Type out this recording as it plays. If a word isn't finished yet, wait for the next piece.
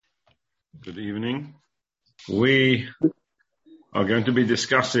Good evening. We are going to be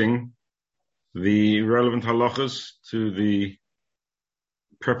discussing the relevant halachos to the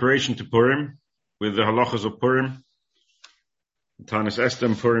preparation to Purim with the halachos of Purim, Tanis Esther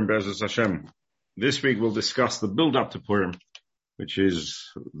and Purim Be'ezus Hashem. This week we'll discuss the build-up to Purim, which is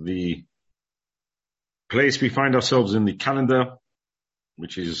the place we find ourselves in the calendar,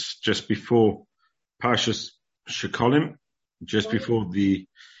 which is just before Parshios Shekolim, just before the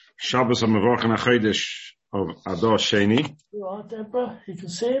Shabbos HaMevorach HaChodesh of Adar Sheni. You are Deborah, you can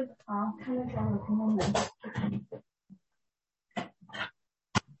see him.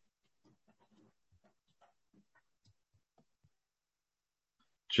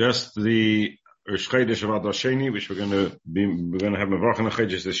 Just the Rosh Chodesh of Adar Sheni, which we're going to have Mevorach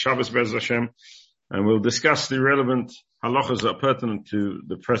HaChodesh this Shabbos Be'ezus Hashem, and we'll discuss the relevant halachas that are pertinent to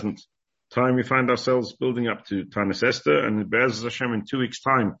the present time we find ourselves, building up to Tanis Esther, and Be'ezus Hashem in 2 weeks'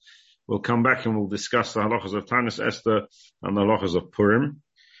 time we'll come back and we'll discuss the halachas of Tanis Esther and the halachas of Purim.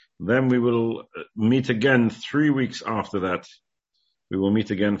 Then we will meet again 3 weeks after that. We will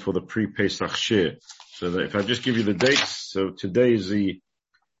meet again for the pre-Pesach Shiur. So that if I just give you the dates, so today is the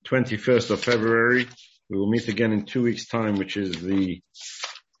 21st of February. We will meet again in 2 weeks' time, which is the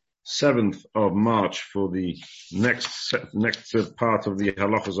 7th of March for the next part of the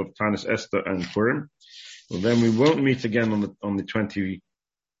halachas of Tanis Esther and Purim. Well, then we won't meet again on the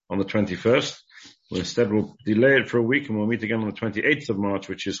 21st. Instead, we'll delay it for a week and we'll meet again on the 28th of March,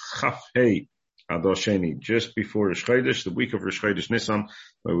 which is Chaf Hei Adar Sheni, just before Rosh Chodesh, the week of Rosh Chodesh Nisan,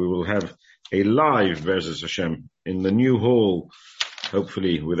 where we will have a live Be'ezus Hashem in the new hall,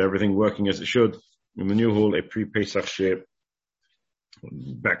 hopefully with everything working as it should, in the new hall, a pre-Pesach Shiur,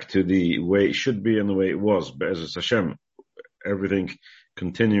 back to the way it should be and the way it was, Be'ezus Hashem, everything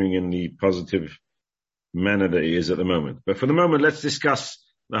continuing in the positive manner that it is at the moment. But for the moment, let's discuss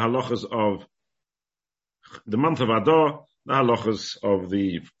the halachas of the month of Adar, the halachas of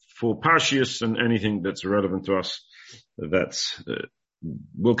the 4 Parshios, and anything that's relevant to us that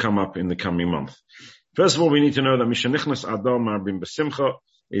will come up in the coming month. First of all, we need to know that Mishanichnas Adar Marbim B'Simcha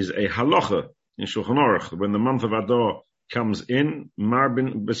is a halacha in Shulchan Aruch. When the month of Adar comes in,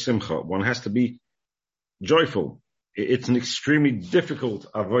 Marbin B'Simcha, one has to be joyful. It's an extremely difficult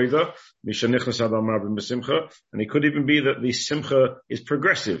avodah, Mishanichnas Adar Marbin B'Simcha, and it could even be that the Simcha is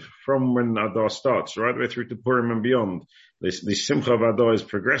progressive from when Adar starts, right away through to Purim and beyond. The Simcha of Adar is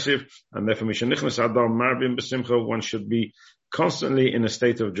progressive, and therefore Mishanichnas Adar Marbin B'Simcha, one should be constantly in a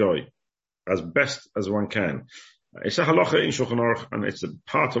state of joy, as best as one can. It's a halacha in Shulchan Aruch, and it's a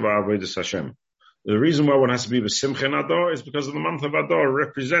part of our avodas Hashem. The reason why one has to be with Simcha in Adar is because of the month of Adar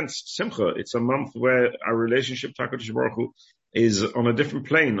represents Simcha. It's a month where our relationship to HaKadosh Baruch Hu is on a different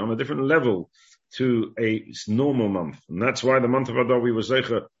plane, on a different level to a normal month. And that's why the month of Adar we were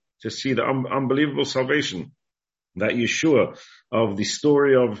zeicher to see the unbelievable salvation, that Yeshua of the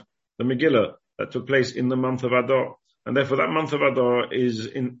story of the Megillah that took place in the month of Adar. And therefore that month of Adar is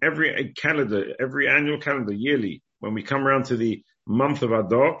in every calendar, every annual calendar, yearly. When we come around to the month of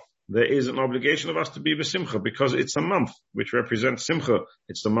Adar, there is an obligation of us to be b'simcha, because it's a month which represents simcha.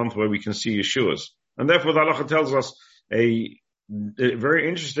 It's the month where we can see Yeshua's. And therefore the halacha tells us a very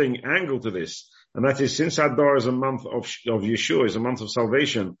interesting angle to this. And that is, since Adar is a month of Yeshua, is a month of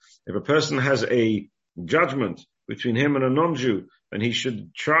salvation, if a person has a judgment between him and a non-Jew, then he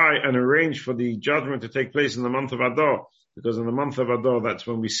should try and arrange for the judgment to take place in the month of Adar, because in the month of Adar, that's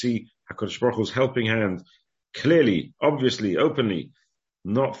when we see HaKadosh Baruch Hu's helping hand clearly, obviously, openly,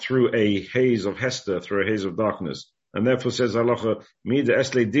 not through a haze of Hester, through a haze of darkness. And therefore says halacha, mida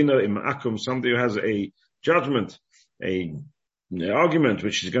esle dina im akum, somebody who has a judgment, an argument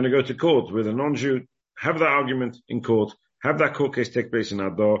which is going to go to court with a non-Jew, have that argument in court, have that court case take place in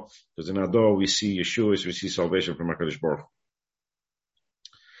Adar, because in Adar we see Yeshua, we see salvation from HaKadosh Baruch Hu.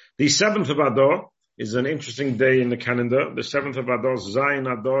 The 7th of Adar is an interesting day in the calendar. The 7th of Adar, Zayin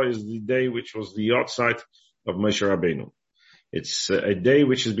Adar, is the day which was the yahrzeit of Moshe Rabbeinu. It's a day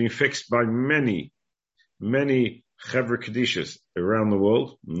which has been fixed by many, many Chevra Kedishas around the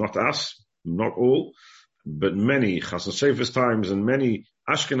world. Not us, not all, but many Chassan Sofer's times and many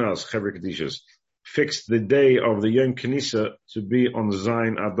Ashkenaz Chevra Kedishas fixed the day of the Yom Kenisa to be on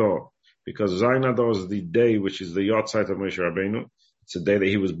Zayin Adar, because Zayin Adar is the day which is the yahrzeit of Moshe Rabbeinu. It's a day that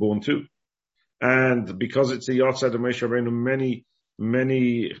he was born to. And because it's the yahrzeit of Moshe Rabbeinu,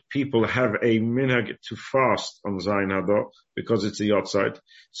 many people have a minhag to fast on Zayin Adar because it's a yahrzeit.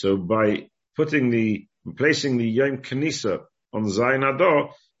 So by placing the Yom Kenisa on Zayin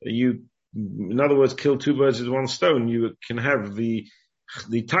Adar, you, in other words, kill 2 birds with 1 stone. You can have the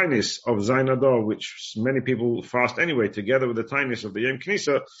the tinies of Zayin Adar, which many people fast anyway, together with the tinies of the Yom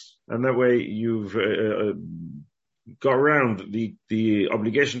Knisa, and that way you've got around the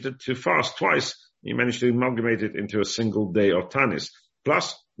obligation to fast twice. You managed to amalgamate it into a single day of Tanis.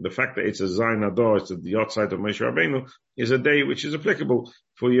 Plus, the fact that it's a Zayin Adar, it's the outside of Moshe Rabbeinu, is a day which is applicable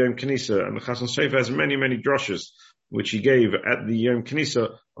for Yom Knisa. And the Chassan Sofer has many, many droshes, which he gave at the Yom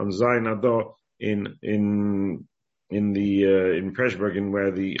Knisa on Zayin Adar in Preshbergen,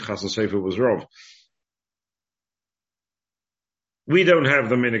 where the Chassan Sofer was Rov. We don't have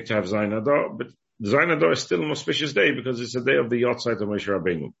the minhag to have Zayin Adar, but Zayin Adar is still an auspicious day because it's a day of the Yotzeit of Moshe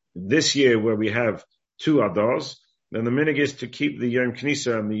Rabbeinu. This year, where we have 2 Adars, then the minhag is to keep the Yom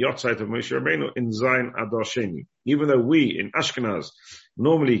Knisa and the Yotzeit of Moshe Rabbeinu in Zayin Adar Sheni. Even though we in Ashkenaz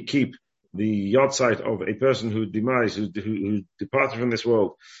normally keep the Yotzeit of a person who departed from this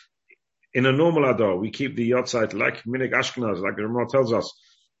world in a normal Adar, we keep the Yotzeit like minhag Ashkenaz, like the Ramah tells us,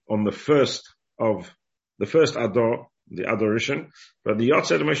 on the first Adar, the Adar Rishon, but the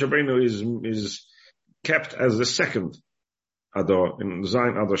Yotzeit of Moshe Rabbeinu is kept as the second Adar in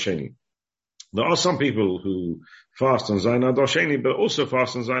Zayin Adar Sheni. There are some people who fast on Zayin Adar Sheni, but also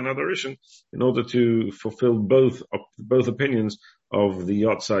fast on Zayin Adar Rishon in order to fulfill both opinions of the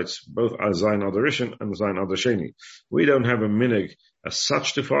Yotzeits, both as Zayin Adar Rishon and Zayin Adar Sheni. We don't have a minhag as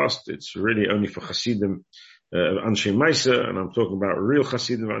such to fast. It's really only for Hasidim, Anshe Maisa, and I'm talking about real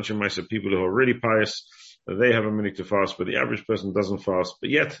Hasidim, Anshe Maisa, people who are really pious. They have a minhag to fast, but the average person doesn't fast. But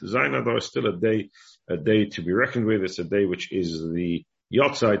yet, Zayin Adar is still a day to be reckoned with. It's a day which is the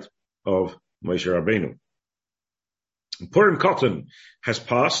Yotzeit of Moshe Rabbeinu. Purim Cotton has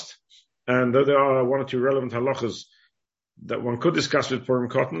passed, and though there are 1 or 2 relevant halachas that one could discuss with Purim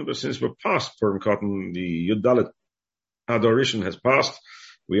Cotton, but since we're past Purim Cotton, the Yud Dalet Adar Rishon has passed.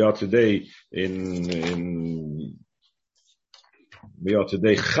 We are today Chaf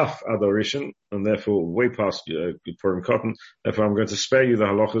Adar Rishon, and therefore way past Purim Cotton. Therefore, I'm going to spare you the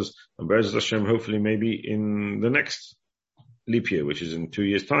halachas, and Be'ezus Hashem, hopefully maybe in the next leap year, which is in 2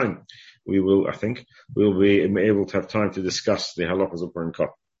 years' time, we'll be able to have time to discuss the halachas of Purim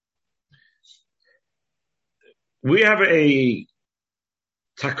Cotton. We have a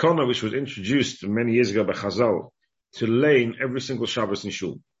takana which was introduced many years ago by Chazal to lane every single Shabbos in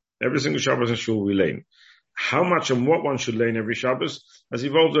Shul. Every single Shabbos in Shul we lane. How much and what one should lane every Shabbos has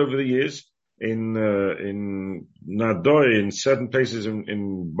evolved over the years. In Nadoy, in certain places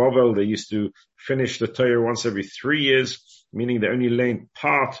in Bovel, they used to finish the Torah once every 3 years, meaning they only lane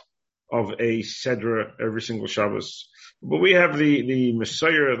part of a Sedra every single Shabbos. But we have the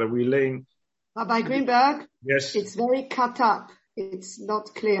Messiah that we lane. Rabbi Greenberg? Yes. It's very cut up. It's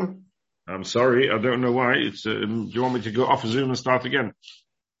not clear. I'm sorry. I don't know why. Do you want me to go off Zoom and start again?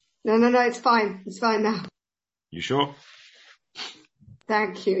 No, it's fine. It's fine now. You sure?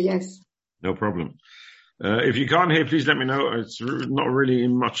 Thank you, yes. No problem. If you can't hear, please let me know. It's not really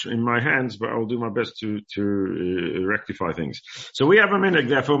much in my hands, but I'll do my best to rectify things. So we have a minhag,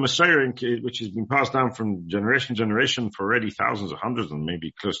 therefore, Messiah, which has been passed down from generation to generation for already thousands or hundreds and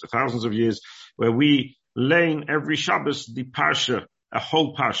maybe close to thousands of years, where we lane every Shabbos the Parsha, a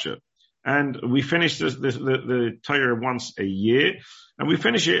whole Parsha. And we finish the Torah once a year, and we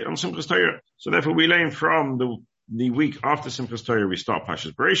finish it on Simchas Torah. So therefore we lane from the week after Simchas Torah, we start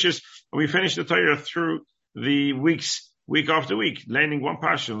Parshios Parshios, and we finish the Torah through the weeks, week after week, laning 1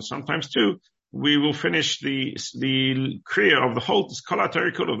 Parsha, and sometimes 2. We will finish the Kriya of the whole Kol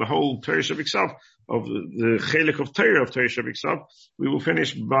Torah Kol, of the whole Torah Shabbat, of the Chelik of Torah Shabbat. We will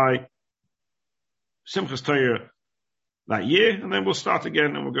finish by Simchas Torah that year, and then we'll start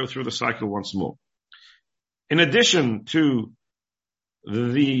again, and we'll go through the cycle once more. In addition to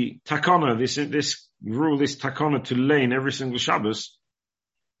the takana, this rule, this takana to lane every single Shabbos,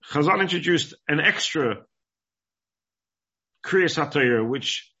 Chazal introduced an extra Kriyas HaTorah,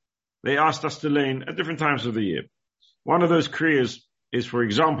 which they asked us to lane at different times of the year. One of those Kriyas is, for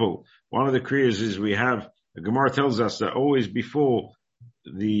example, one of the Kriyas is we have, the Gemara tells us that always before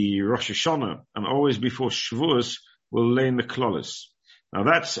the Rosh Hashanah and always before Shavuos, we'll lane the Klolis. Now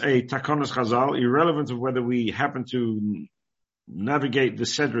that's a Takanas Chazal, irrelevant of whether we happen to navigate the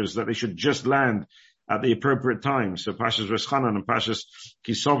Sedras, that they should just land at the appropriate time. So Pashas Rosh Chanan and Pashas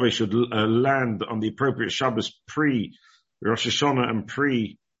Kisove should land on the appropriate Shabbos pre-Rosh Hashanah and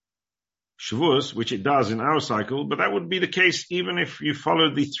pre-Shavuos, which it does in our cycle, but that would be the case even if you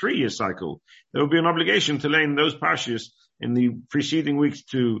followed the 3-year cycle. There would be an obligation to lane those Parshios in the preceding weeks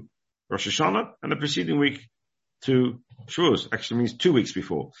to Rosh Hashanah and the preceding week to Shavuos. Actually means 2 weeks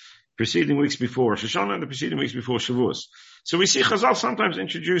before. Preceding weeks before Rosh Hashanah and the preceding weeks before Shavuos. So we see Chazal sometimes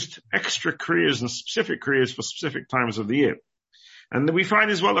introduced extra kriyas and specific kriyas for specific times of the year. And we find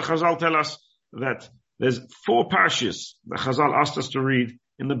as well that Chazal tell us that there's 4 Parshios that Chazal asked us to read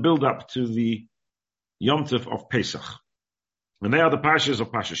in the build-up to the Yom Tov of Pesach. And they are the Parshios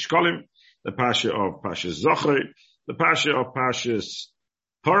of Parshas Shkolim, the Parsha of Parshas Zocher, the Parsha of Parshas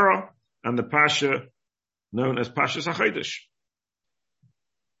Purim, and the Parsha known as Parshas HaChodesh.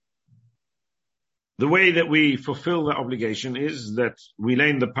 The way that we fulfill the obligation is that we lay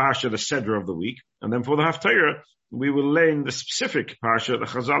in the Parsha, the Seder of the week, and then for the Haftarah, we will lay in the specific Parsha that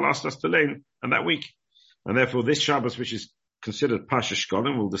Chazal asked us to lay in that week. And therefore this Shabbos, which is considered Parshas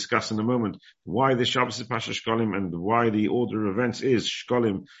Shkolim, we'll discuss in a moment why this Shabbos is Parshas Shkolim and why the order of events is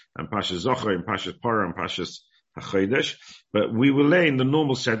Shkolim and Parshas Zocher and Parshas Purim and Parshas HaChodesh. But we will lay in the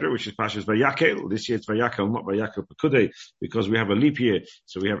normal Seder, which is Parshas Vayakel. This year it's Vayakel, not Vayakel Pekudei, because we have a leap year,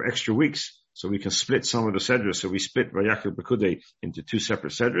 so we have extra weeks, so we can split some of the Sedras. So we split Vayakel Pekudei into 2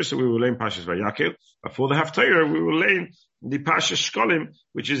 separate Sedras. So we will lay in Parshas Vayakel. But for the Haftarah, we will lay in the Parshas Shkolim,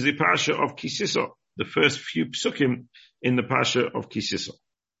 which is the Parsha of Kisiso, the first few psukim in the Parsha of Kisiso.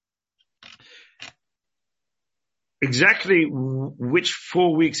 Exactly which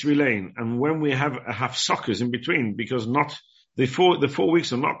 4 weeks we lay in, and when we have hafsakos in between, because not the 4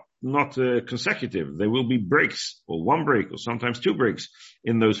 weeks are not consecutive. There will be breaks, or 1 break, or sometimes 2 breaks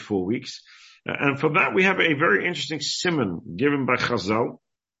in those 4 weeks. And for that we have a very interesting siman given by Chazal.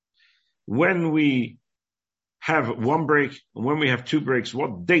 When we have 1 break and when we have 2 breaks,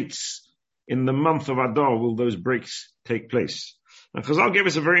 what dates in the month of Adar will those breaks take place? And Chazal gave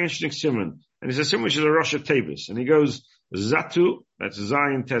us a very interesting siman, and it's a siman which is a Rosh Tevis, and he goes Zatu, that's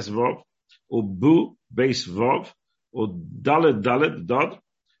Zayin Tes Vov, or Bu Beis Vov, or Daled Daled Dod,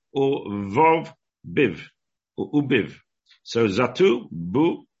 or Vov Biv, or Ubiv. So Zatu,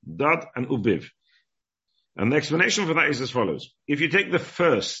 Bu, Dad, and Ubiv. And the explanation for that is as follows. If you take the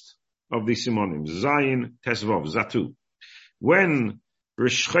first of these simonim, Zayin Tes Vov, Zatu, when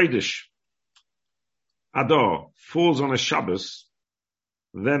Rosh Chodesh Adar falls on a Shabbos,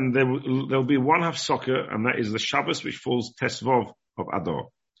 then there'll be 1 hafsaka, and that is the Shabbos which falls Tesvav of Adar.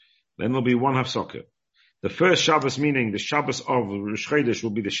 Then there'll be 1 hafsaka. The first Shabbos, meaning the Shabbos of Rosh Chodesh, will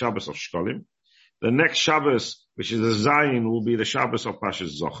be the Shabbos of Shkolim. The next Shabbos, which is the Zayin, will be the Shabbos of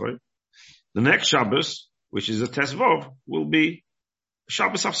Parshas Zocher. The next Shabbos, which is the Tesvav, will be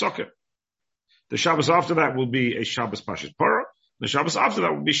Shabbos hafsaka. The Shabbos after that will be a Shabbos Parshas Purim. The Shabbos after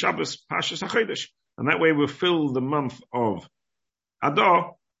that will be Shabbos Parshas HaChodesh. And that way we'll fill the month of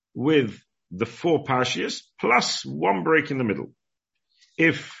Adar with the 4 Parshios plus 1 break in the middle.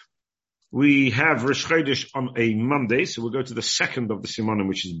 If we have Rosh Chodesh on a Monday, so we'll go to the second of the Simonim,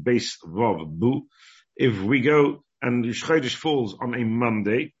 which is Beis Vav Bu. If we go and Rosh Chodesh falls on a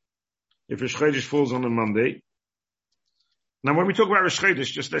Monday, now when we talk about Rosh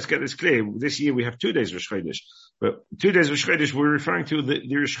Chodesh, just let's get this clear. This year we have 2 days Rosh Chodesh, but 2 days Rosh Chodesh we're referring to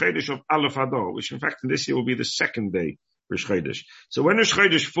the Rosh Chodesh of Aleph Adar, which in fact in this year will be the 2nd day Rosh Chodesh. So when Rosh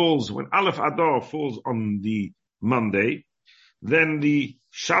Chodesh falls, when Aleph Adar falls on the Monday, then the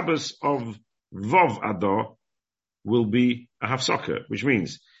Shabbos of Vav Adar will be a hafsaka, which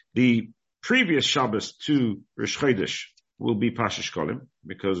means the previous Shabbos to Rosh Chodesh will be Parshas Shkolim,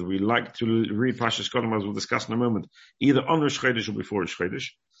 because we like to read Parshas Shkolim, as we'll discuss in a moment, either on Rosh Chodesh or before Rosh Chodesh.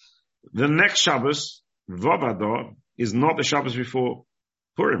 The next Shabbos, Vav Adar, is not the Shabbos before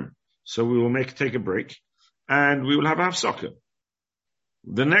Purim, so we will take a break, and we will have a hafsaka.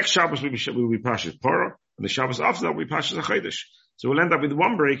 The next Shabbos will be Parshas Purim, and the Shabbos after that will be Parshas HaChodesh. So we'll end up with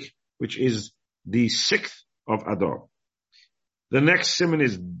 1 break, which is the 6th of Adar. The next siman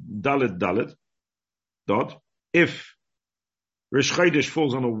is Daled Daled Dod. If Rosh Chodesh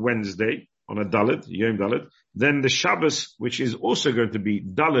falls on a Wednesday, on a Daled, Yom Daled, then the Shabbos, which is also going to be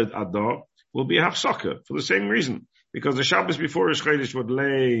Daled Adar, will be a hafsaka for the same reason, because the Shabbos before Rosh Chodesh would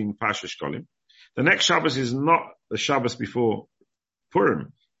lay in Parshas Shkolim. The next Shabbos is not the Shabbos before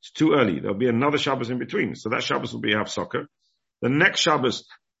Purim. It's too early. There'll be another Shabbos in between. So that Shabbos will be a hafsaka. The next Shabbos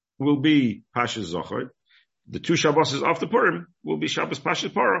will be Parshas Zocher. The 2 Shabbos after Purim will be Shabbos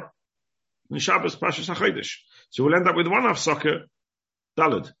Parshas Purim and Shabbos Parshas HaChodesh. So we'll end up with 1 hafsaka,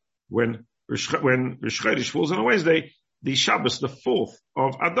 Daled. When Rosh Chodesh falls on a Wednesday, the Shabbos, the 4th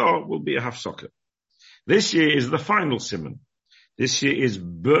of Adar, will be a hafsaka. This year is the final siman. This year is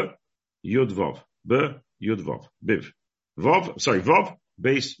B Yud Vav. B Yud Vav. Biv. Vav,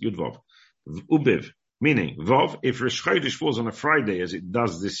 Beis Yud Vav. Ubiv. Meaning, Vav, if Rosh Chodesh falls on a Friday, as it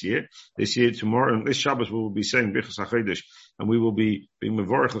does this year, tomorrow, and this Shabbos we will be saying Bichas HaChodesh, and we will be being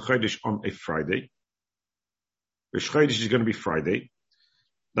Mevorach HaChodesh on a Friday. Rosh Chodesh is going to be Friday.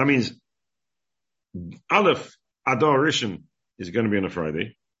 That means Aleph Adar Rishon is going to be on a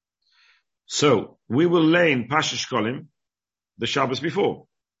Friday. So we will lay in Parshas Shkolim the Shabbos before,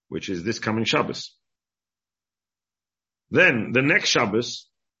 which is this coming Shabbos. Then the next Shabbos,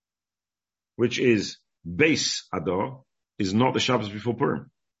 which is Beis Adar, is not the Shabbos before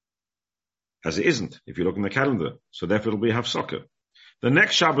Purim. As it isn't, if you look in the calendar. So therefore it'll be Hafsaka. The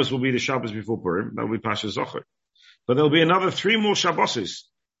next Shabbos will be the Shabbos before Purim. That will be Parshas Zocher. But there'll be another 3 more Shabboses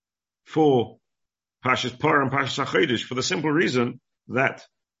for Parshas Purim and Parshas HaChodesh, for the simple reason that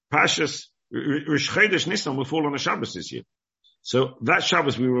Parshas Rosh Chodesh Nisan will fall on a Shabbos this year. So that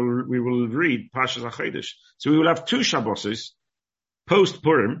Shabbos we will read Parshas HaChodesh. So we will have 2 Shabboses post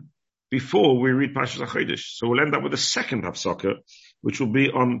Purim before we read Parshas HaChodesh. So we'll end up with a second Hafsaka, which will be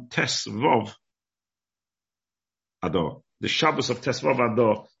on Tes Vav Adar. The Shabbos of Tes Vav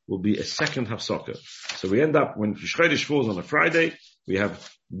Adar will be a second Hafsaka. So we end up, when Rosh Chodesh falls on a Friday, we have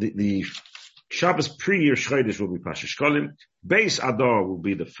the Shabbos pre-Rosh Chodesh will be Parshas Shkolim. Beis Adar will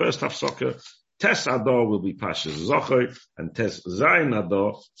be the first Hafsaka. Tes Adar will be Parshas Zocher, and Tes Zayin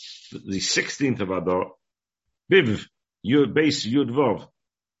Adar, the 16th of Adar, Biv, Beis Yud Vav,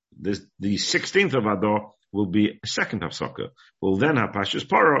 the 16th of Adar will be a second Hafsaka. We'll then have Parshas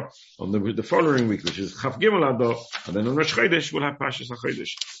Parah on the following week, which is Chaf Gimel Adar, and then on Rosh Chodesh we'll have Parshas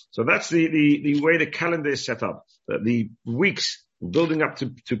HaChodesh. So that's the way the calendar is set up. That the weeks building up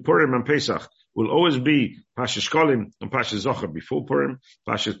to Purim and Pesach will always be Parshas Shkolim and Parshas Zocher before Purim,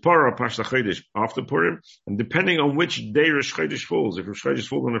 Parshas Parah, Parshas HaChodesh after Purim, and depending on which day Rosh Chodesh falls, if Rosh Chodesh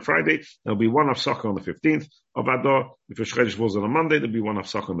falls on a Friday, there'll be one Hafsaka on the 15th of Adar. If Rosh Chodesh falls on a Monday, there'll be one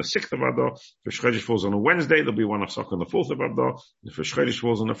Hafsaka on the 6th of Adar. If Rosh Chodesh falls on a Wednesday, there'll be one Hafsaka on the 4th of Adar. If Rosh Chodesh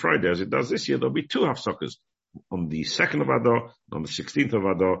falls on a Friday, as it does this year, there'll be 2 Hafsakas on the 2nd of Adar, on the 16th of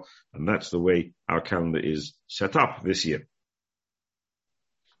Adar, and that's the way our calendar is set up this year.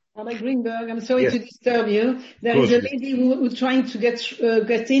 Rabbi Greenberg, I'm sorry Yes. to disturb you. There is a lady who's trying to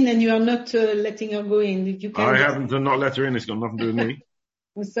get in, and you are not letting her go in. You can I happen to not let her in. It's got nothing to do with me.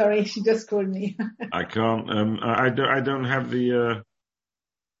 I'm sorry, she just called me. I can't. I don't have the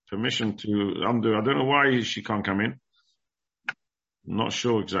permission to undo. I don't know why she can't come in. I'm not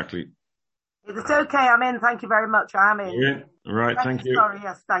sure exactly. It's okay, I'm in. Thank you very much. I'm in. Yeah, right. Thank you. Sorry,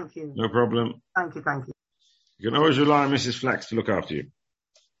 yes, thank you. No problem. Thank you. You can always rely on Mrs. Flax to look after you.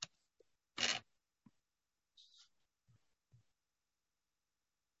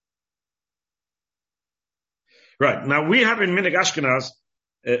 Right. Now we have in Minig Ashkenaz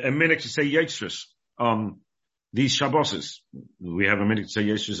a minhag to say Yitzrus on these Shabboses. We have a minhag to say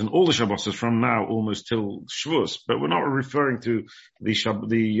Yitzrus in all the Shabboses from now almost till Shavuos, but we're not referring to the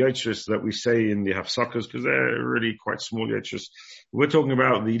Yitzrus that we say in the Hafsakas because they're really quite small Yitzrus. We're talking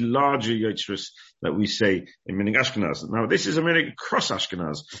about the larger Yitzrus that we say in Minig Ashkenaz. Now this is a minhag across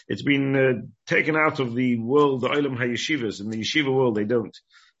Ashkenaz. It's been taken out of the world, the Olam HaYeshivas. In the yeshiva world, they don't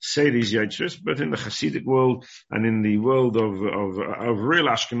say these Yitzrus, but in the Hasidic world and in the world of real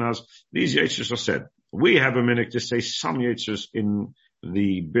Ashkenaz, these Yitzrus are said. We have a minhag to say some Yitzrus in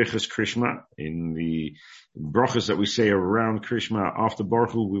the Birchas Krishma, in the brachas that we say around Krishma. After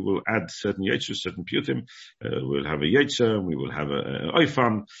Baruch Hu, we will add certain Yitzrus, certain Putim. We'll have a Yetzer, we will have a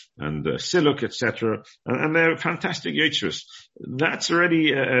Oifan, and a Siluk, etc. And they're fantastic Yitzrus. That's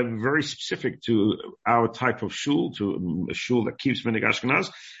already very specific to our type of shul, to a shul that keeps Minig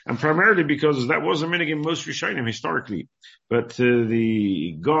Ashkenaz, and primarily because that was a minig in most Rishonim historically. But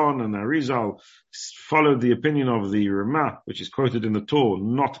the Gon and Arizal followed the opinion of the Ramah, which is quoted in the Torah,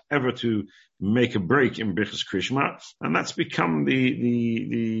 not ever to make a break in Birchas Krishma, and that's become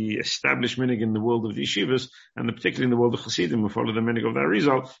the established minig in the world of the yeshivas, and particularly in the world of Chassidim, who follow the minig of the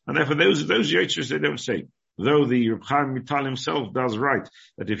Arizal, and therefore those Yitzrus they don't say. Though the Reb Chaim Vital himself does write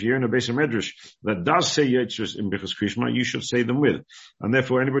that if you're in a Beis Medrash that does say Yitzrus in Birchas Krishma, you should say them with, and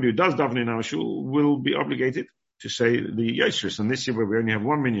therefore anybody who does daven in our shul will be obligated to say the Yitzrus. And this year where we only have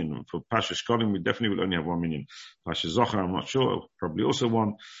 1 minyan, for Parshas Shkolim we definitely will only have 1 minyan. Parshas Zocher I'm not sure, probably also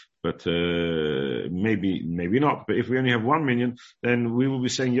 1, but maybe not. But if we only have 1 minyan, then we will be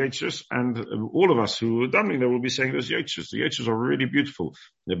saying Yitzrus, and all of us who are davening there will be saying those Yitzrus. The Yitzrus are really beautiful.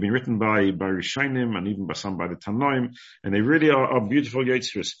 They've been written by Rishonim and even by some by the Tanoim, and they really are beautiful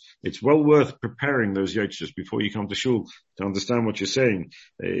Yitzrus. It's well worth preparing those Yitzrus before you come to shul to understand what you're saying.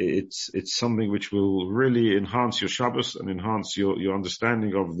 It's something which will really enhance your Shabbos and enhance your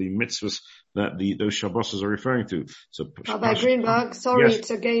understanding of the mitzvahs that those Shabbos are referring to. So, Rabbi Greenberg, sorry, yes.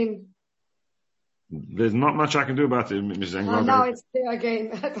 It's again. There's not much I can do about it, Mrs. Engel. Now it's there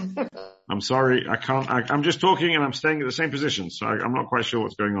again. I'm sorry, I can't. I'm just talking and I'm staying at the same position, so I'm not quite sure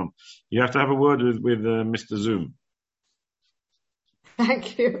what's going on. You have to have a word with Mr. Zoom.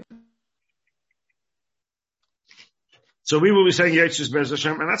 Thank you. So we will be saying Yetzus Be'ez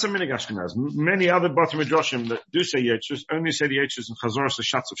Hashem, and that's a minig Ashkenaz. Many other Bata Midrashim that do say Yetzus only say the Yetzus in Chazoros the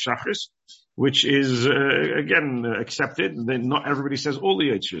Shatz of Shachris, which is again accepted. Then not everybody says all the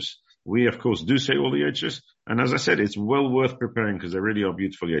Yetzus. We of course do say all the Yetzus, and as I said, it's well worth preparing because they really are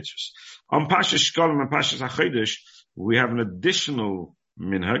beautiful Yetzus. On Pashas Shkolim and Pashas HaChodesh, we have an additional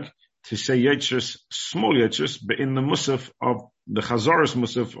minhag to say Yetzus, small Yetzus, but in the Musaf of the Chazoros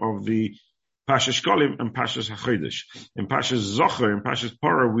Musaf of the Pashas Shkolim and Pashas HaChodesh. In Pashas Zocher and Pashas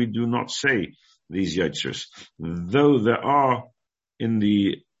Purim, we do not say these Yetzus, though there are in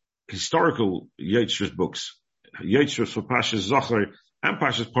the historical Yetzus books, Yetzus for Pashas Zocher and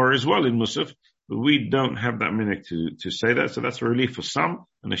Pashas Purim as well in Musaf, but we don't have that minhag to say that, so that's a relief for some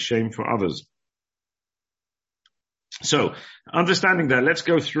and a shame for others. So, understanding that, let's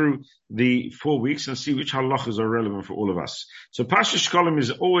go through the 4 weeks and see which halachas are relevant for all of us. So, Pashas Shkolim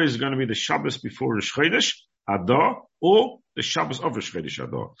is always going to be the Shabbos before Rosh Chodesh Adar, or the Shabbos of Rosh Chodesh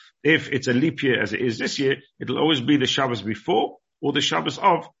Adar. If it's a leap year as it is this year, it'll always be the Shabbos before, or the Shabbos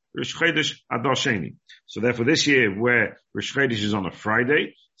of Rosh Chodesh Adar Sheni. So therefore this year, where Rosh Chodesh is on a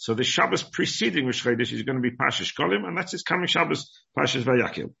Friday, so the Shabbos preceding Rosh Chodesh is going to be Pashas Shkolim, and that's its coming Shabbos, Pashas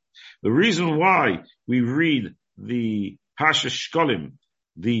Vayakil. The reason why we read the Pashas Shkolim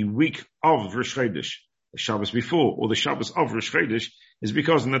the week of Rosh Chodesh, the Shabbos before, or the Shabbos of Rosh Chodesh, is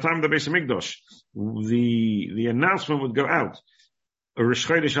because in the time of the Beis HaMikdash, the announcement would go out, a Rosh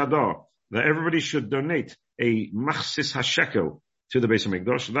Chodesh Adar, that everybody should donate a Machsis HaShekel to the Beis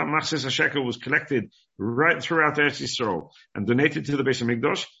HaMikdash. That Machsis HaShekel was collected right throughout Eretz Yisrael and donated to the Beis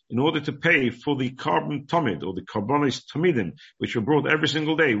HaMikdash in order to pay for the carbon tomid, or the carbonis tomidim, which were brought every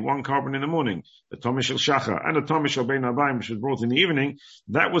single day, one carbon in the morning, the tomish el shacha, and the tomish el bein abayim, which was brought in the evening.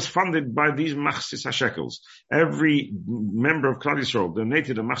 That was funded by these Machsis HaShekels. Every member of Klal Yisrael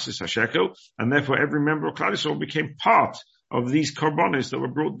donated a Machsis HaShekel, and therefore every member of Klal Yisrael became part of these carbonis that were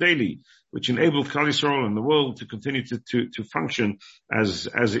brought daily, which enabled Klal Yisrael and the world to continue to function as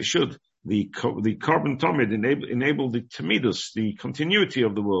it should. The carbon tomid enabled the tamidus, the continuity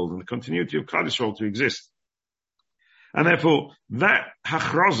of the world and the continuity of Klal Yisrael to exist. And therefore, that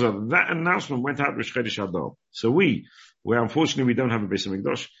hachraza, that announcement went out with Chodesh Adar. So where unfortunately we don't have a Beis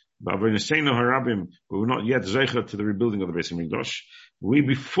HaMikdash, but Avoneseinu Harabim, we were not yet zeicher to the rebuilding of the Beis HaMikdash. We,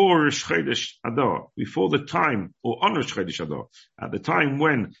 before Rosh Chodesh Adar, before the time, or on Rosh Chodesh Adar, at the time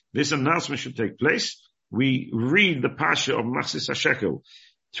when this announcement should take place, we read the Parsha of Machsis HaShekel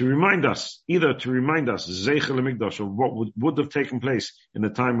to remind us, either to remind us, zeicher leMikdash, of what would have taken place in the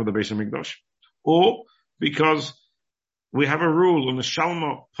time of the Beis HaMikdash, or because we have a rule on the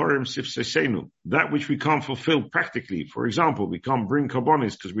Shalma Purim Sifseisenu, that which we can't fulfill practically. For example, we can't bring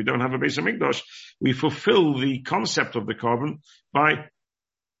carbonis because we don't have a Beis HaMikdash. We fulfill the concept of the carbon by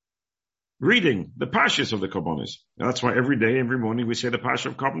reading the Parshios of the carbonis. That's why every day, every morning, we say the Parsha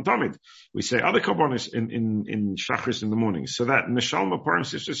of Carbon Tomid. We say other carbonis in Shachris in the morning, so that in the Shalma Purim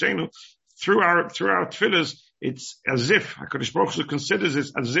Sifseisenu, through our tefillahs, it's as if HaKadosh Baruch Hu considers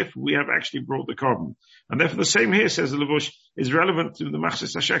it as if we have actually brought the carbon. And therefore the same here, says the Levush, is relevant to the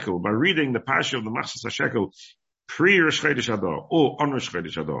Machsis HaShekel. By reading the Parsha of the Machsis HaShekel pre-Rosh Chodesh Adar, or on Rosh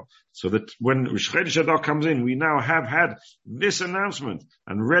Chodesh Adar, so that when Rosh Chodesh Adar comes in, we now have had this announcement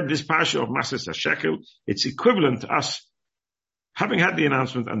and read this Parsha of Machsis HaShekel. It's equivalent to us having had the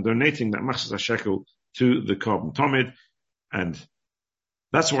announcement and donating that Machsis HaShekel to the carbon tomid. And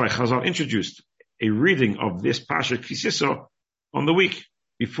that's why Chazal introduced a reading of this Parsha Kisisa on the week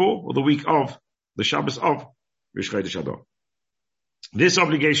before, or the week of the Shabbos of Rosh Chodesh Adar. This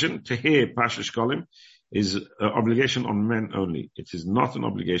obligation to hear Parsha Shkolim is an obligation on men only. It is not an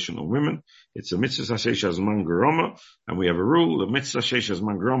obligation on women. It's a mitzvah sheish hazman geroma, and we have a rule, the mitzvah sheish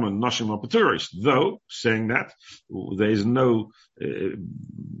hazman geroma noshim apaturis. Though, saying that, there is no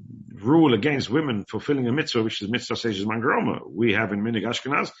rule against women fulfilling a mitzvah, which is mitzvah sheish hazman geroma. We have in Minig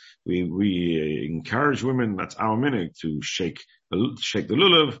Ashkenaz, we encourage women, that's our minig, to shake the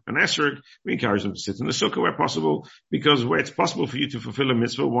lulav and esrog. We encourage them to sit in the sukkah where possible, because where it's possible for you to fulfill a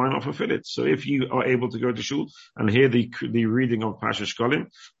mitzvah, why not fulfill it? So if you are able to go to shul and hear the reading of Parsha Shkolim,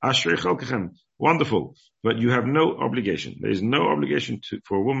 Ashrei Chalkechem, wonderful. But you have no obligation. There is no obligation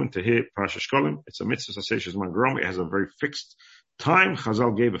for a woman to hear Parsha Shkolim. It's a mitzvah saseish man gerom. It has a very fixed time.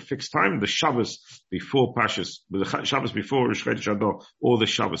 Chazal gave a fixed time, the Shabbos before Parshas, the Shabbos before Rosh Chodesh Adar, or the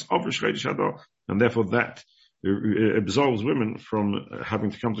Shabbos of Rosh Chodesh Adar, and therefore that absolves women from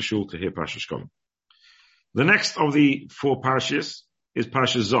having to come to shul to hear Parsha Shkolim. The next of the 4 Parshios is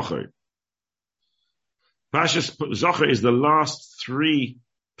Parshas Zocher. Parshas Zocher is the last 3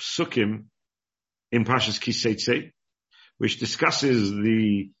 psukim in Parshas Ki Seitzei, which discusses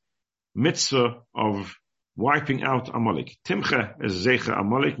the mitzvah of wiping out Amalek. Timcha es zecha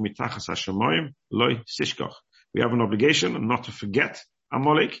Amalek mitachas hashemayim loy sishkach. We have an obligation not to forget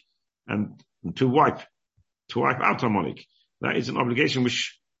Amalek and to wipe out Amalek. That is an obligation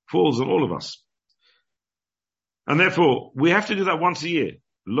which falls on all of us. And therefore, we have to do that once a year.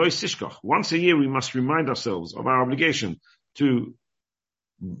 Loy sishkach. Once a year, we must remind ourselves of our obligation to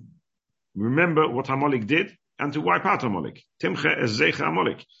remember what Amalek did and to wipe out Amalek. Timcha es zecha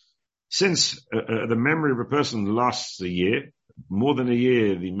Amalek. Since the memory of a person lasts a year, more than a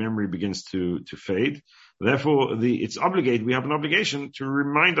year, the memory begins to fade. Therefore, we have an obligation to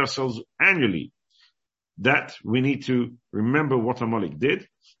remind ourselves annually that we need to remember what Amalek did,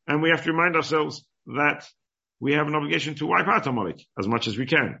 and we have to remind ourselves that we have an obligation to wipe out Amalek as much as we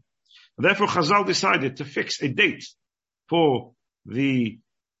can. Therefore, Chazal decided to fix a date for the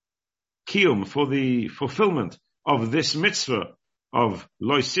kiyum, for the fulfillment of this mitzvah of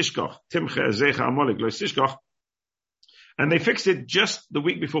loy sishkach, timcha ezecha Amalek loy sishkach, and they fixed it just the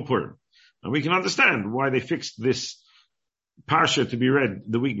week before Purim. And we can understand why they fixed this parsha to be read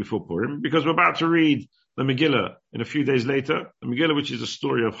the week before Purim, because we're about to read the Megillah in a few days later, the Megillah which is a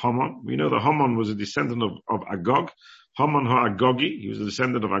story of Haman. We know that Haman was a descendant of Agag, Haman ha-Agogi. He was a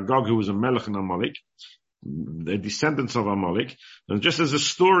descendant of Agag, who was a melech in Amalek, the descendants of Amalek. And just as the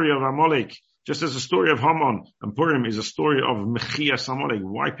story of Amalek, just as the story of Haman and Purim is a story of Mechias Amalek,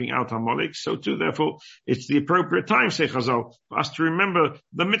 wiping out Amalek, so too, therefore, it's the appropriate time, say Chazal, for us to remember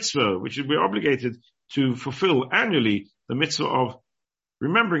the mitzvah, which we're obligated to fulfill annually, the mitzvah of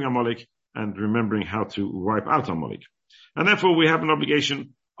remembering Amalek and remembering how to wipe out Amalek. And therefore, we have an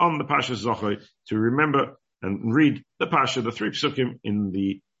obligation on the Parshios Zochar to remember and read the Parsha, the 3 Psukim, in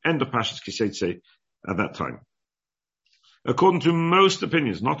the end of Parshios Kiseitze at that time. According to most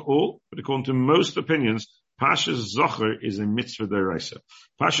opinions, not all, but according to most opinions, Parshios Zochar is a mitzvah d'oraisa.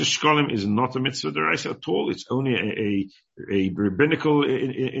 Parshios Shkolim is not a mitzvah d'oraisa at all. It's only a rabbinical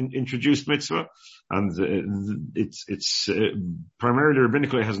introduced mitzvah, and it's primarily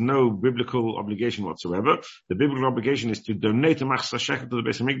rabbinical. It has no biblical obligation whatsoever. The biblical obligation is to donate a machzah shekel to the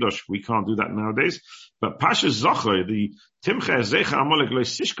Beis Hamikdash. We can't do that nowadays. But Parshios Zochar, the Timcha Ezecha Amalek Lo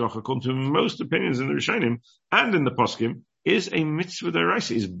Sishkach, according to most opinions in the Rishonim and in the Poskim, is a mitzvah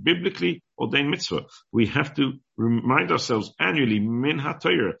d'oraisa, is biblically ordained mitzvah. We have to remind ourselves annually, min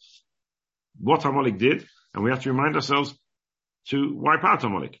ha-Torah, what Amalek did, and we have to remind ourselves to wipe out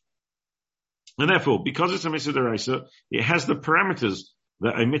Amalek. And therefore, because it's a mitzvah d'oraisa, it has the parameters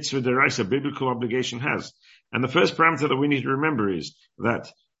that a mitzvah d'oraisa, biblical obligation, has. And the first parameter that we need to remember is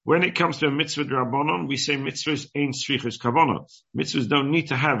that when it comes to a mitzvah d'Rabbanon, we say mitzvahs ein tzrichos kavanah. Mitzvahs don't need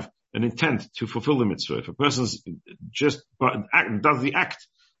to have an intent to fulfill the mitzvah. If a person just does the act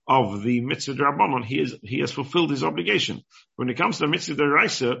of the mitzvah d'Rabbanon, he has fulfilled his obligation. When it comes to mitzvah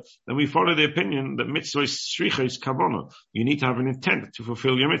d'oraisa, then we follow the opinion that mitzvah is shrichos kavanah. You need to have an intent to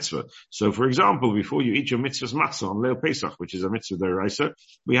fulfill your mitzvah. So, for example, before you eat your mitzvah's matzah on Leil Pesach, which is a mitzvah d'oraisa,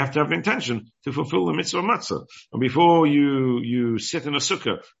 we have to have the intention to fulfill the mitzvah matzah. And before you sit in a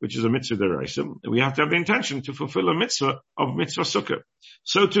sukkah, which is a mitzvah d'oraisa, we have to have the intention to fulfill a mitzvah of mitzvah sukkah.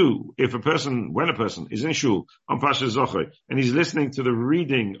 So too, when a person is in shul on Parshios Zochar and he's listening to the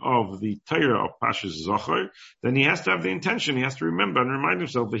reading of the Torah of Parshios Zochar, then he has to have the intention, he has to remember and remind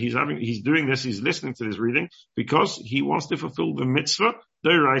himself that he's doing this, he's listening to this reading because he wants to fulfill the mitzvah,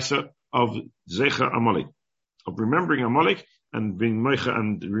 d'oraisa, of Zecha Amalek, of remembering Amalek and being Meicha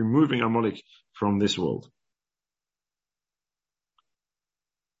and removing Amalek from this world.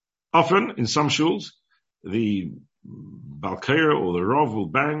 Often, in some shuls, the Balkair or the Rav will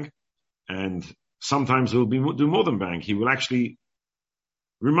bang, and sometimes he'll do more than bang. He will actually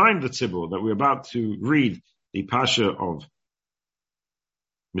remind the tzibur that we're about to read the Pasha of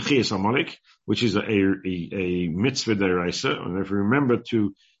Mechias Amalek, which is a mitzvah d'oraisa, and if we remember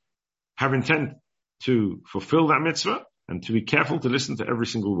to have intent to fulfill that mitzvah and to be careful to listen to every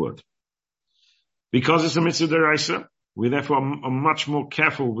single word. Because it's a mitzvah d'oraisa, we therefore are much more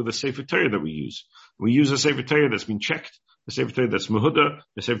careful with the Sefer Torah that we use. We use a Sefer Torah that's been checked, a Sefer Torah that's mehuda,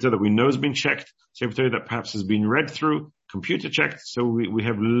 a Sefer Torah that we know has been checked, a Sefer Torah that perhaps has been read through, computer checked, so we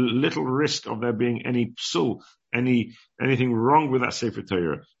have little risk of there being any psul, anything wrong with that Sefer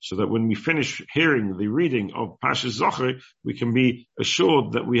Torah, so that when we finish hearing the reading of Parshios Zochar, we can be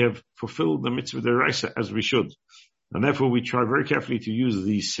assured that we have fulfilled the mitzvah d'oraisa as we should. And therefore we try very carefully to use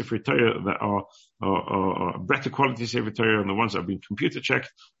the Sefer Torah that are better quality Sefer Torah, and the ones that have been computer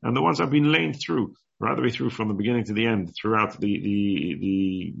checked, and the ones that have been lain through, right the way through from the beginning to the end, throughout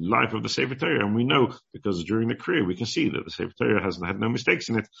the life of the Sefer Torah. And we know, because during the Kriya we can see that the Sefer Torah has had no mistakes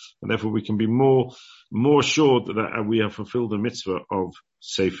in it, and therefore we can be more assured that we have fulfilled the mitzvah of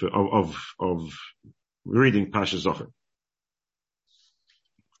Sefer, of reading Parshas Zocher.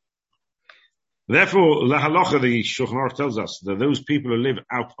 Therefore, the halacha, the Shulchan Aruch tells us that those people who live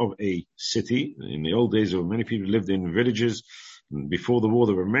out of a city, in the old days there were many people who lived in villages. Before the war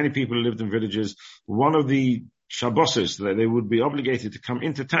there were many people who lived in villages. One of the Shabboses that they would be obligated to come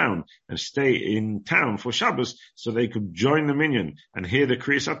into town and stay in town for Shabbos so they could join the minyan and hear the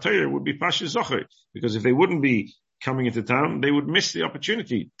Kriyas HaTorah would be Parshas Zocher. Because if they wouldn't be coming into town, they would miss the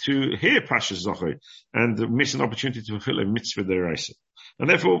opportunity to hear Parshas Zocher and miss an opportunity to fulfill a mitzvah deraisa. And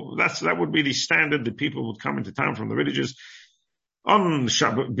therefore, that would be the standard. The people would come into town from the villages on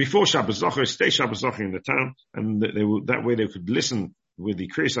Shabbos, before Shabbos Zocher, stay Shabbos Zocher in the town, and that way they could listen with the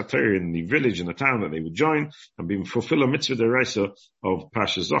Kriyas HaTorah in the village, in the town that they would join, and fulfill a mitzvah deraisa of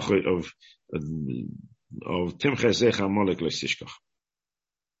Parshas Zocher, of Timche Zecha Molek Leisishkach.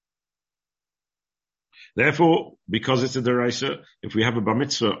 Therefore, because it's a deraisa, if we have a bar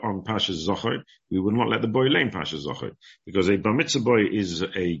mitzvah on Parshas Zocher, we would not let the boy learn Parshas Zocher, because a bar mitzvah boy is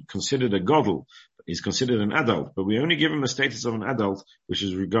considered a gadol, is considered an adult, but we only give him the status of an adult, which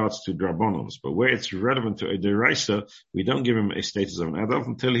is regards to drabonos. But where it's relevant to a deraisa, we don't give him a status of an adult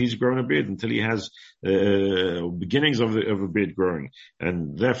until he's grown a beard, until he has beginnings of a beard growing.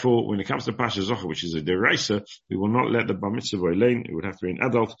 And therefore, when it comes to Parshas Zocher, which is a deraisa, we will not let the bar mitzvah boy learn. It would have to be an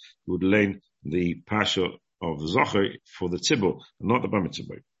adult who would learn the Parsha of Zocher for the tzibur, not the bar mitzvah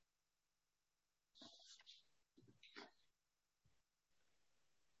boy.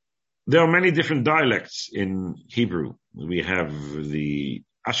 There are many different dialects in Hebrew. We have the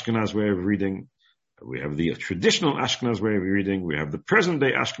Ashkenaz way of reading. We have the traditional Ashkenaz way of reading. We have the present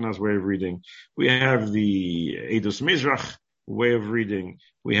day Ashkenaz way of reading. We have the Eidos Mizrach way of reading.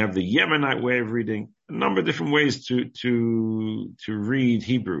 We have the Yemenite way of reading. A number of different ways to read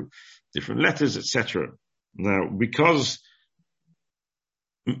Hebrew, different letters, etc. Now, because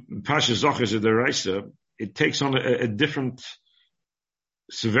Parshas Zocher is a deraisa, it takes on a different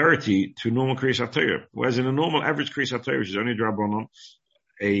severity to normal Kriyas HaTorah. Whereas in a normal average Kriyas HaTorah, which is only drabonon,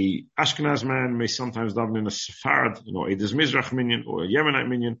 a Ashkenaz man may sometimes daven in a Sepharad, a Eidos Mizrach minyan or a Yemenite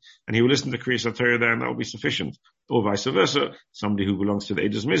minyan, and he will listen to Kriyas HaTorah there, and that will be sufficient. Or vice versa, somebody who belongs to the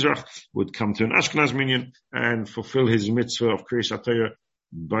Eidos Mizrach would come to an Ashkenaz minyan and fulfill his mitzvah of Kriyas HaTorah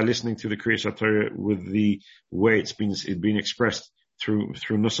by listening to the Kriyas HaTorah with the way it's been expressed through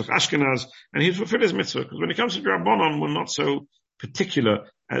Nusach Ashkenaz, and he'd fulfill his mitzvah. Because when it comes to drabonon, we're not so particular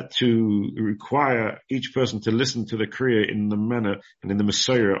to require each person to listen to the Kriya in the manner and in the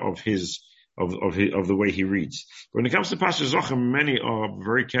Messiah of the way he reads. But when it comes to Parshas Zocher, many are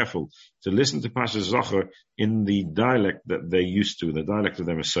very careful to listen to Parshas Zocher in the dialect that they're used to, the dialect of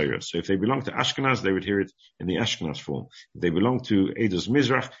their Messiah. So if they belong to Ashkenaz, they would hear it in the Ashkenaz form. If they belong to Eidos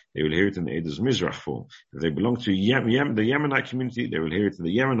Mizrach, they will hear it in the Eidos Mizrach form. If they belong to the Yemenite community, they will hear it in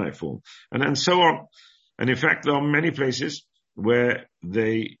the Yemenite form. And so on. And in fact, there are many places where at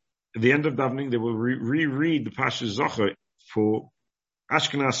the end of davening, they will reread the Parshas Zocher for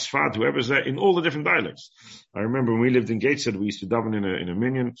Ashkenaz, Sfad, whoever's there, in all the different dialects. I remember when we lived in Gateshead, we used to daven in a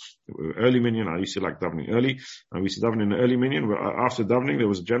minyan, early minyan. I used to like davening early, and we used to daven in an early minyan. Where after davening, there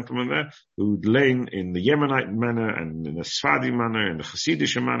was a gentleman there who would learn in the Yemenite manner and in the Sfadi manner and the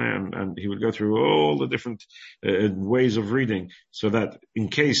Hasidic manner, and he would go through all the different ways of reading, so that in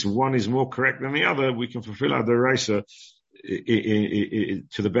case one is more correct than the other, we can fulfill our deraisa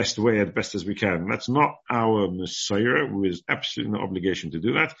to the best way, as best as we can. That's not our Messiah. There's absolutely no obligation to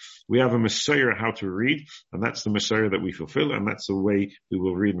do that. We have a Messiah how to read, and that's the Messiah that we fulfill, and that's the way we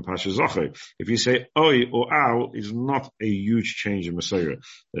will read in Parshas Zocher. If you say oi or ow, is not a huge change in Messiah.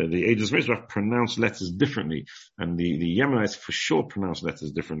 The Eidos Mizrach pronounce letters differently, and the Yemenites for sure pronounce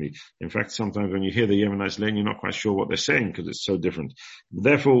letters differently. In fact, sometimes when you hear the Yemenites learn, you're not quite sure what they're saying because it's so different.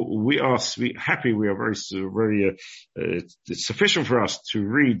 Therefore, we are happy. We are very it's sufficient for us to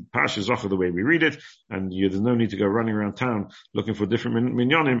read Parshas Zocher the way we read it, and there's no need to go running around town looking for different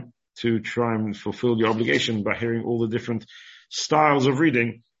minyanim to try and fulfill your obligation by hearing all the different styles of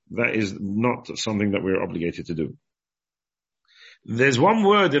reading. That is not something that we're obligated to do. There's one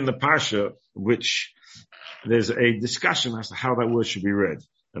word in the Parsha which there's a discussion as to how that word should be read.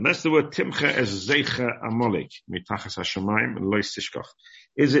 And that's the word Timche es Zeicha Amolik, mitachas hashamayim lois tishkach.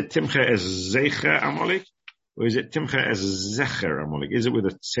 Is it Timche es Zeicha Amolik? Or is it Timche as Zecher Amolik? Is it with a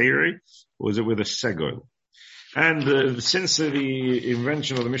Tseiri or is it with a Segol? And since the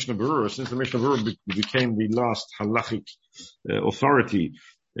invention of the Mishnah Berurah, since the Mishnah Berurah became the last halachic authority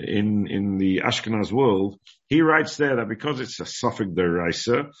in the Ashkenaz world, he writes there that because it's a Safek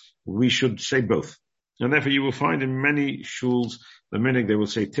Deraisa, we should say both. And therefore you will find in many shuls, the minhag they will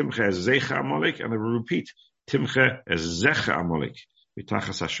say Timche as Zecher Amolik, and they will repeat Timche as Zecher Amolik.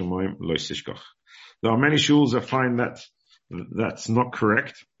 Mitachas hashamayim lo yisishkach. There are many shuls that find that that's not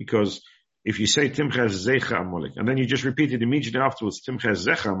correct, because if you say Timches Zecha Amalek, and then you just repeat it immediately afterwards, Timches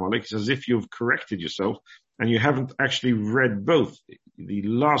Zecha Amalek, it's as if you've corrected yourself, and you haven't actually read both. The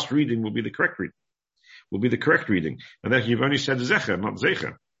last reading will be the correct reading. And that you've only said Zecha, not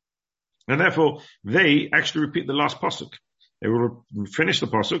Zecha. And therefore, they actually repeat the last pasuk. They will finish the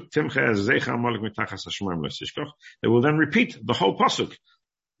pasuk, Timches Zecha Amalek mitachas hashemaim lo tishkoch. They will then repeat the whole pasuk.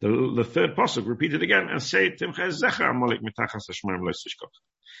 The third pasuk, repeat it again and say Timches Zecha Amalek mitachas hashemaim lo tishkoch.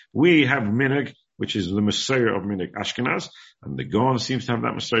 We have minhag, which is the Messiah of minhag Ashkenaz, and the Gaon seems to have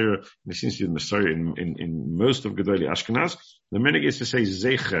that Messiah. There seems to be the Messiah in most of Gedolei Ashkenaz. The minhag is to say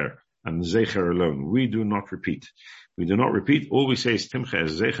Zecher and Zecher alone. We do not repeat. All we say is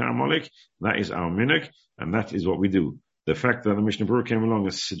Timches Zecha Amalek. That is our minhag, and that is what we do. The fact that the Mishnah Berurah came along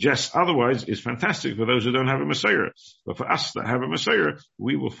and suggests otherwise is fantastic for those who don't have a Messiah. But for us that have a Messiah,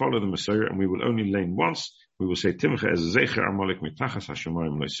 we will follow the Messiah, and we will only lane once. We will say Timcha es Zecher Amalek mitachas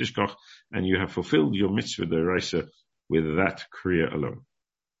hashamayim lo tishkoch, and you have fulfilled your mitzvah d'oraisa with that kriya alone.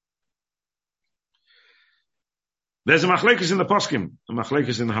 There's a machlekes in the poskim, a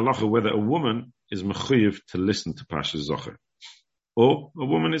machlekes in the halacha, whether a woman is mechuyev to listen to Parshas Zocher, or a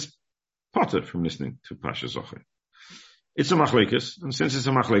woman is potter from listening to Parshas Zocher. It's a machlekes, and since it's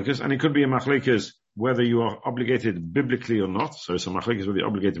a machlekes, and it could be a machlekes whether you are obligated biblically or not, so it's a machlekes whether you're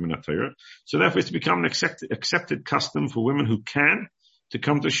obligated minat Torah. So therefore it's become an accepted custom for women who can to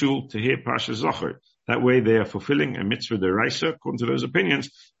come to shul to hear Parshas Zocher. That way they are fulfilling a mitzvah d'oraisa, according to those opinions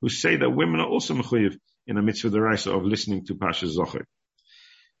who say that women are also mechuyev in a mitzvah d'oraisa of listening to Parshas Zocher.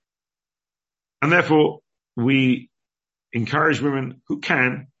 And therefore we encourage women who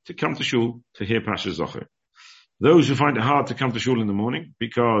can to come to shul to hear Parshas Zocher. Those who find it hard to come to shul in the morning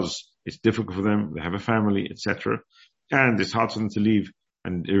because it's difficult for them, they have a family, etc., and it's hard for them to leave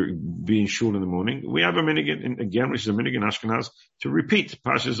and be in shul in the morning, we have a minhag again, which is a minhag in Ashkenaz, to repeat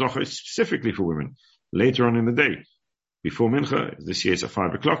Parshas Zocher specifically for women later on in the day, before mincha. This year it's at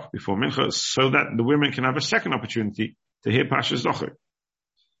 5 o'clock before mincha, so that the women can have a second opportunity to hear Parshas Zocher.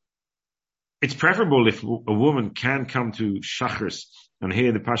 It's preferable if a woman can come to Shachris and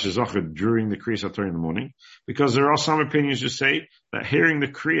hear the Parshas Zocher during the Kriyas HaTorah in the morning, because there are some opinions who say that hearing the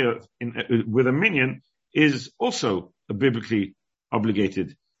Kriya with a minyan is also a biblically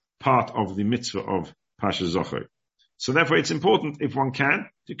obligated part of the mitzvah of Parshas Zocher. So therefore it's important, if one can,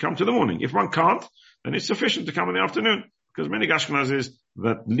 to come to the morning. If one can't, then it's sufficient to come in the afternoon, because many Ashkenaz is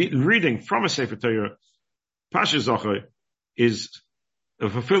that reading from a Sefer Torah, Parshas Zocher, is a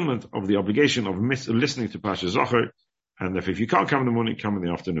fulfillment of the obligation of listening to Parshas Zocher. And if you can't come in the morning, come in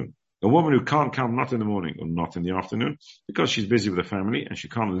the afternoon. A woman who can't come not in the morning or not in the afternoon because she's busy with her family and she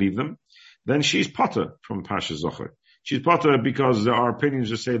can't leave them, then she's potter from Parshas Zocher. She's potter because there are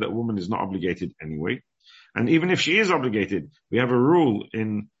opinions that say that woman is not obligated anyway. And even if she is obligated, we have a rule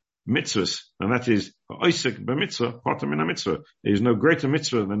in mitzvahs, and that is oisek b'mitzvah, potter min mitzvah. There is no greater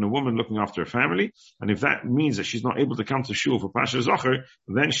mitzvah than a woman looking after her family, and if that means that she's not able to come to shul for Parshas Zocher,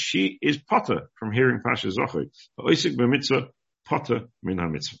 then she is potter from hearing Parshas Zocher. Oisek b'mitzvah, potter min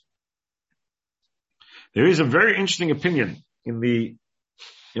mitzvah. There is a very interesting opinion in the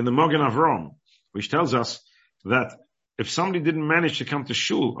Magen Avraham, which tells us that if somebody didn't manage to come to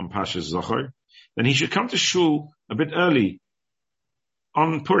shul on Parshas Zocher, then he should come to shul a bit early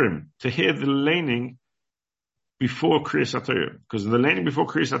on Purim to hear the laning before Kriyas HaTorah, because the laning before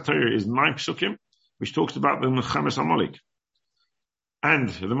Kriyas HaTorah is 9 psukim, which talks about the Mechames Amalek. And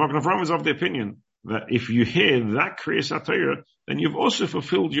the Magen Avraham is of the opinion that if you hear that Kriyas HaTorah, then you've also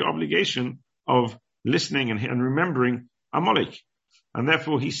fulfilled your obligation of listening and remembering Amalek. And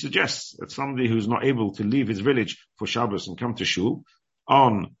therefore he suggests that somebody who's not able to leave his village for Shabbos and come to shul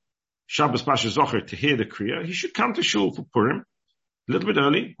on Shabbos Parshas Zocher to hear the Kriya, he should come to shul for Purim a little bit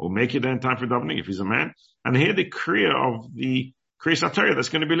early, or make it there in time for davening if he's a man, and hear the Kriya of the Kriyas HaTorah that's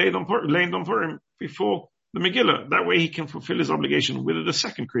going to be laid on Purim before the Megillah. That way he can fulfill his obligation with the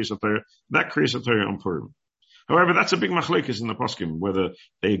second Kriyas HaTorah, that Kriyas HaTorah on Purim. However, that's a big machlekes in the poskim, whether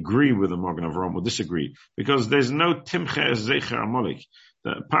they agree with the Magen Avraham or disagree, because there's no Timcha es Zecher Amalek.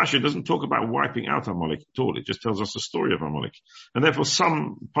 The Parsha doesn't talk about wiping out Amalek at all. It just tells us the story of Amalek. And therefore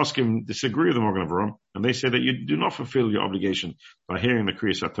some poskim disagree with the Magen Avraham, and they say that you do not fulfill your obligation by hearing the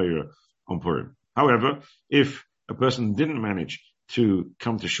Kriyas HaTorah on Purim. However, if a person didn't manage to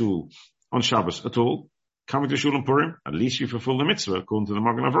come to shul on Shabbos at all, coming to shul on Purim, at least you fulfill the mitzvah according to the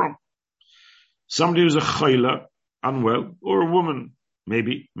Magen Avraham. Somebody who's a chayla, unwell, or a woman,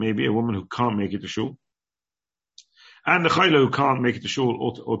 maybe a woman who can't make it to shul, and the chayla who can't make it to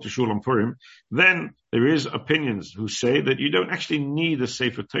shul or to shul on Purim, then there is opinions who say that you don't actually need a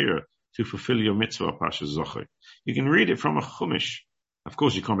Sefer Torah to fulfill your mitzvah of Parshas Zocher. You can read it from a chumash. Of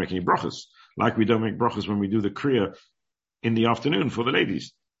course, you can't make any brachas, like we don't make brachas when we do the kriya in the afternoon for the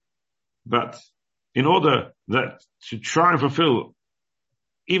ladies. But in order that to try and fulfill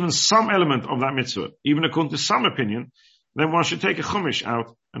even some element of that mitzvah, even according to some opinion, then one should take a chumash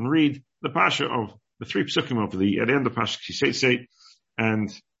out and read the parsha of the 3 psukim of at the end of Parshas Kisei,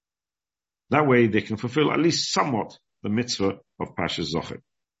 and that way they can fulfill at least somewhat the mitzvah of Parshas Zocher.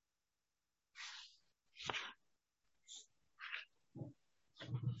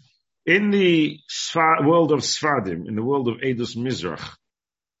 In the world of Sfardim, in the world of Eidos Mizrach,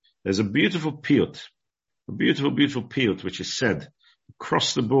 there's a beautiful piyut, beautiful piyut which is said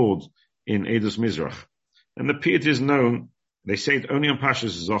across the board in Eidos Mizrach. And the piyut is known, they say it only on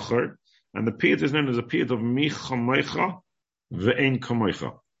Parshas Zocher, and the piyut is known as a piyut of Mi Chomecha Ve'ein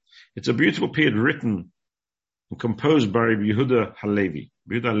Komecha. It's a beautiful piyut written and composed by Yehuda Halevi.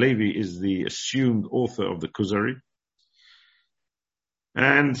 Yehuda Halevi is the assumed author of the Kuzari.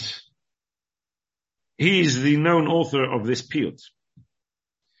 And he's the known author of this piyut.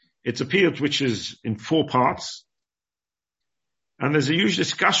 It's a piyut which is in 4 parts. And there's a huge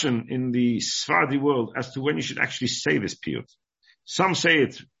discussion in the Sephardi world as to when you should actually say this piyut. Some say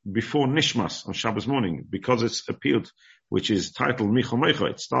it before Nishmas on Shabbos morning, because it's a piyut which is titled Michomecha.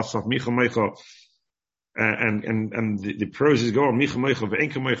 It starts off Michomecha, and the proses go on Michomecha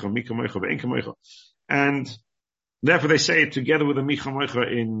ve'enkamecha, Michomecha ve'enkamecha. And therefore they say it together with the Michomecha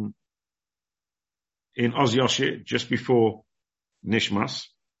in Oz Yoshir, just before Nishmas.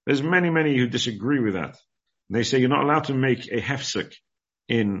 There's many who disagree with that. They say you're not allowed to make a hefsek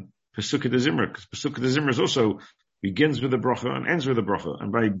in Pesukei de Zimra, because Pesukei de Zimra also begins with a bracha and ends with a bracha.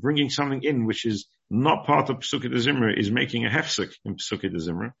 And by bringing something in which is not part of Pesukei de Zimra is making a hefsek in Pesukei de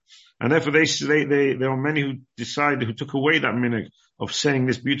Zimra. And therefore there are many who took away that minhag of saying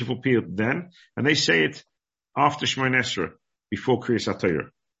this beautiful piyut then, and they say it after Shmoneh Esrei, before Kriyas HaTorah.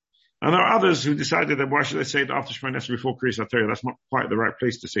 And there are others who decided that why should they say it after Shmoneh Esrei, before Kriyas HaTorah? That's not quite the right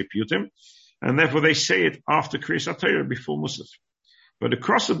place to say piyutim. And therefore they say it after Kriyas HaTorah, before Musaf. But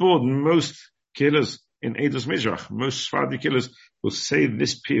across the board, most killers in Eidos Mizrach, most Sephardi killers will say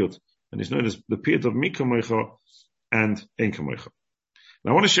this piyut, and it's known as the piyut of Mikomecha and Enkamecha.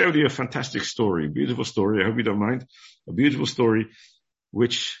 Now I want to share with you a fantastic story, a beautiful story, I hope you don't mind, a beautiful story,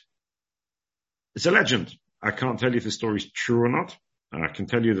 which is a legend. I can't tell you if the story is true or not. I can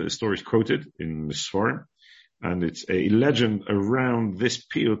tell you that the story is quoted in the Sfarim, and it's a legend around this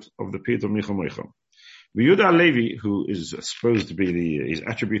piyut of the piyut of Michomecha. Yehuda Halevi, who is supposed to be is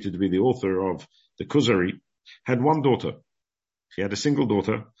attributed to be the author of the Kuzari, had one daughter. He had a single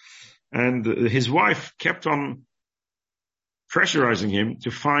daughter, and his wife kept on pressurizing him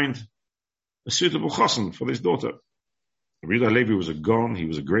to find a suitable chassan for this daughter. Yehuda Halevi was a Gaon. He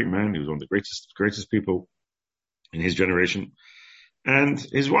was a great man. He was one of the greatest people in his generation. And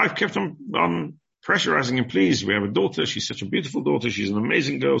his wife kept on pressurizing him, please, we have a daughter, she's such a beautiful daughter, she's an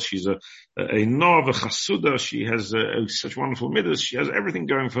amazing girl, she's a Nov, a Chasuda, she has such wonderful midas, she has everything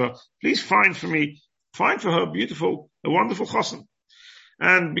going for her, please find for her a wonderful chassan.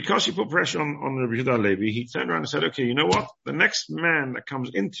 And because she put pressure on Rabbi Yehuda Halevi, he turned around and said, okay, you know what, the next man that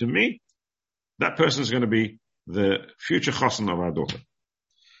comes into me, that person is going to be the future chassan of our daughter.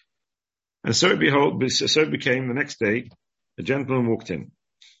 And so it became the next day, a gentleman walked in.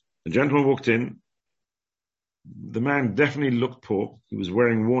 The man definitely looked poor. He was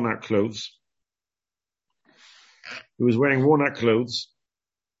wearing worn out clothes.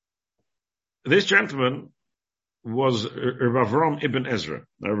 This gentleman was Avram ibn Ezra.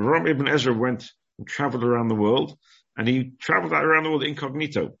 Now, Avram ibn Ezra went and traveled around the world, and he traveled around the world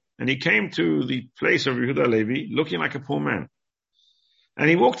incognito. And he came to the place of Yehuda Halevi looking like a poor man. And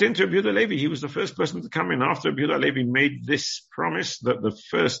he walked into Yehuda Halevi. He was the first person to come in after Yehuda Halevi made this promise that the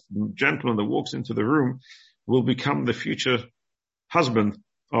first gentleman that walks into the room will become the future husband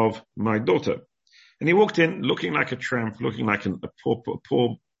of my daughter. And he walked in looking like a tramp, looking like a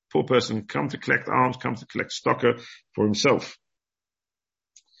poor person, come to collect alms, come to collect stocker for himself.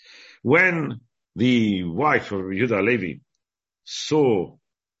 When the wife of Yehuda Halevi saw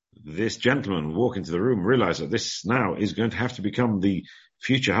this gentleman walk into the room, realized that this now is going to have to become the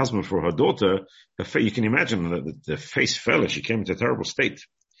future husband for her daughter, you can imagine that the face fell as she came into a terrible state.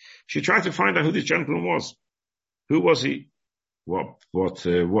 She tried to find out who this gentleman was. Who was he? What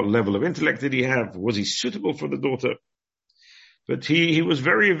level of intellect did he have? Was he suitable for the daughter? But he was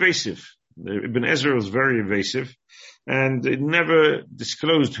very evasive. Ibn Ezra was very evasive, and never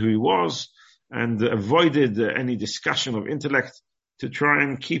disclosed who he was, and avoided any discussion of intellect to try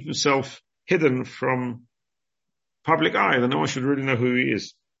and keep himself hidden from public eye, that no one should really know who he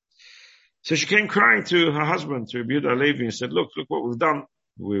is. So she came crying to her husband, to Rabbi Yehuda Halevi, and said, look what we've done.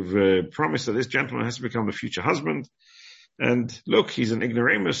 We've promised that this gentleman has to become the future husband. And look, he's an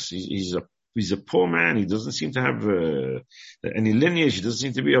ignoramus. He's a poor man. He doesn't seem to have any lineage. He doesn't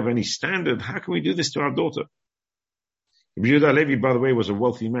seem to be of any standard. How can we do this to our daughter? Rabbi Yehuda Halevi, by the way, was a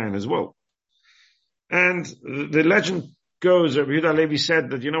wealthy man as well. And the legend goes, Rabbi Yehuda Halevi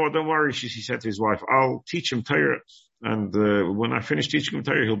said that, you know what, don't worry, he said to his wife, I'll teach him Torah. And when I finish teaching him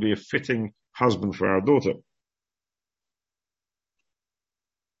Torah, he'll be a fitting husband for our daughter.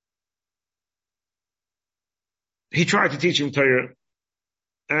 He tried to teach him Torah,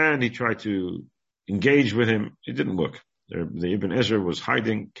 and he tried to engage with him. It didn't work. The Ibn Ezra was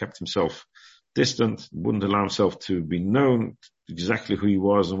hiding, kept himself distant, wouldn't allow himself to be known exactly who he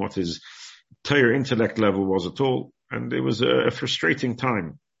was and what his Torah intellect level was at all. And it was a frustrating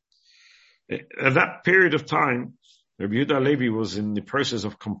time. At that period of time, Rabbi Yehuda Halevi was in the process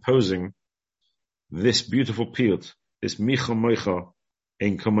of composing this beautiful piyut, this Micha Moicha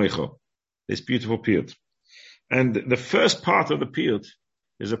Ein Kamoicha, this beautiful piyut. And the first part of the piyut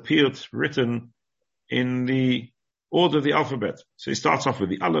is a piyut written in the order of the alphabet. So he starts off with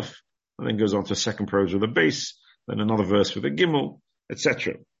the Aleph, and then goes on to a second prose with a base, then another verse with a Gimel,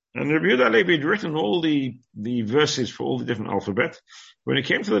 etc. And Rabbi Yehuda Halevi had written all the verses for all the different alphabet. When he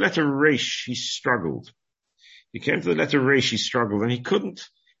came to the letter Resh, he struggled. And he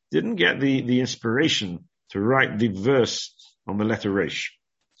didn't get the inspiration to write the verse on the letter Resh.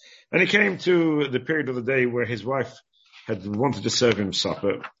 And he came to the period of the day where his wife had wanted to serve him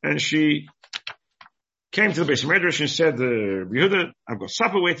supper, and she came to the Beis Medrash and said, Yehuda, I've got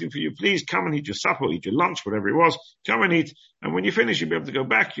supper waiting for you. Please come and eat your supper, eat your lunch, whatever it was. Come and eat. And when you finish, you'll be able to go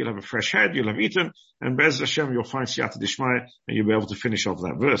back. You'll have a fresh head. You'll have eaten. And Be'ez Hashem, you'll find Siyata Dishmaya, and you'll be able to finish off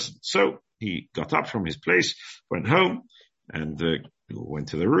that verse. So he got up from his place, went home, and went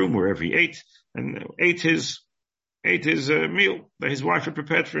to the room wherever he ate, and ate his meal that his wife had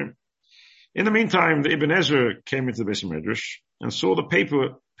prepared for him. In the meantime, the Ibn Ezra came into the Beis Medrash and saw the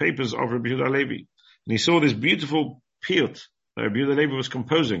papers of Rabbi Yehuda Halevi. And he saw this beautiful piyut that Rabbi Yehuda Halevi was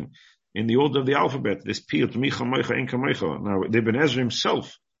composing in the order of the alphabet, this piyut, Micha Moicha Ein Kamoicha. Now, the Ibn Ezra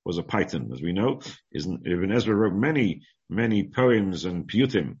himself was a Python, as we know. Ibn Ezra wrote many, many poems and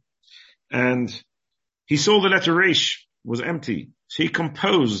piyutim. And he saw the letter Resh was empty. So he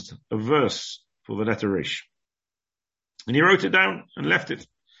composed a verse for the letter Resh. And he wrote it down and left it.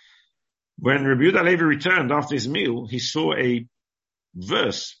 When Rabbi Yehuda Halevi returned after his meal, he saw a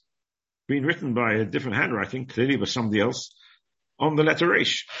verse being written by a different handwriting, clearly by somebody else, on the letter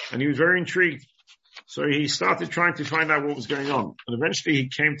Resh. And he was very intrigued. So he started trying to find out what was going on. And eventually he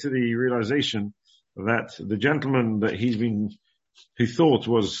came to the realization that the gentleman that who thought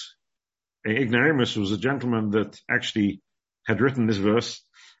was an ignoramus was a gentleman that actually had written this verse.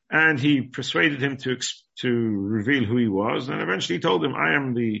 And he persuaded him to reveal who he was. And eventually he told him, I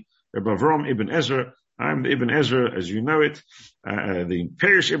am the Rabbi Avram Ibn Ezra. I'm the Ibn Ezra, as you know it, the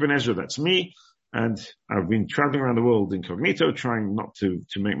Parshios Ibn Ezra, that's me. And I've been traveling around the world incognito, trying not to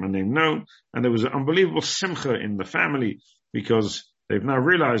make my name known. And there was an unbelievable simcha in the family because they've now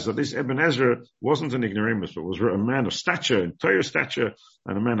realized that this Ibn Ezra wasn't an ignoramus, but was a man of stature, Torah stature,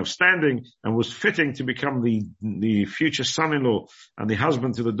 and a man of standing, and was fitting to become the future son-in-law and the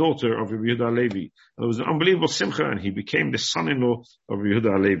husband to the daughter of Rabbi Yehuda Halevi. There was an unbelievable simcha, and he became the son-in-law of Rabbi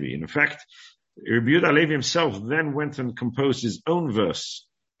Yehuda Halevi. In fact, Rabbi Yehuda Halevi himself then went and composed his own verse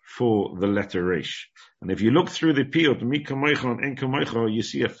for the letter Resh. And if you look through the piyut, Mi Kamoicha and En Kamoicha, you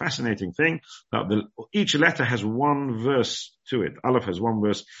see a fascinating thing, that each letter has one verse to it. Aleph has one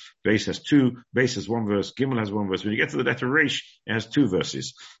verse, Base has two, Base has one verse, Gimel has one verse. When you get to the letter Resh, it has two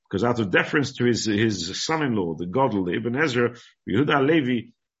verses. Because out of deference to his son-in-law, the Godel, the Ibn Ezra, Yehuda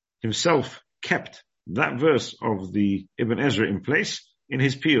Halevi himself kept that verse of the Ibn Ezra in place in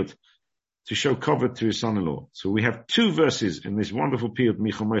his piyut, to show kavod to his son-in-law. So we have two verses in this wonderful piyut,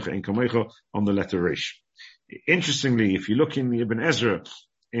 Micha Moicha Ein Kamoicha, on the letter Resh. Interestingly, if you look in the Ibn Ezra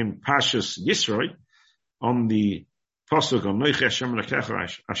in Parshios Yisroi, on the pasuk on Noiche Hashem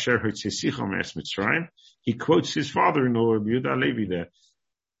Elokecha Asher Hotzisicha Me'eretz Mitzrayim, he quotes his father-in-law Rabbi Yehuda Halevi there,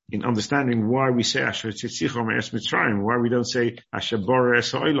 in understanding why we say Asher Hotzisicha Me'eretz Mitzrayim, why we don't say Asher Borei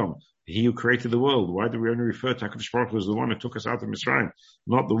Es Ha'olam, he who created the world. Why do we only refer to HaKadosh Baruch Hu as the one who took us out of Mitzrayim,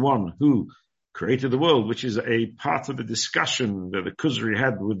 not the one who created the world, which is a part of the discussion that the Kuzari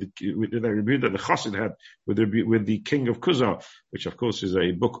had with the Chassid had with the king of Kuzar, which of course is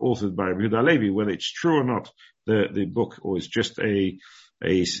a book authored by Rabbi Yehuda Halevi. Whether it's true or not, the book, or it's just a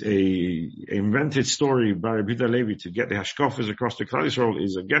invented story by Rabbi Yehuda Halevi to get the hashkafas across the Klal Yisrael,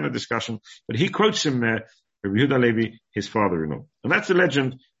 is again a discussion. But he quotes him there Rabbi Yehuda Levi, his father-in-law. And that's a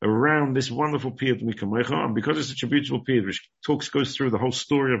legend around this wonderful Piyut Mikamecha. And because it's such a beautiful Piyut, which goes through the whole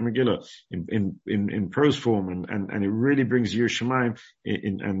story of Megillah in prose form, and it really brings Yerushalayim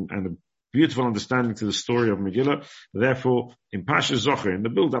and a beautiful understanding to the story of Megillah. Therefore, in Parshas Zocher, in the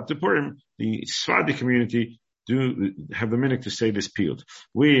build-up to Purim, the Sephardi community do have the minhag to say this piyut.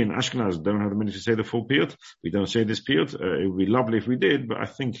 We in Ashkenaz don't have the minhag to say the full piyut. We don't say this piyut. It would be lovely if we did, but I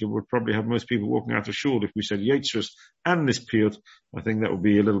think it would probably have most people walking out of shul if we said Yetzirus and this piyut. I think that would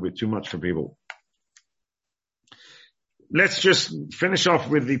be a little bit too much for people. Let's just finish off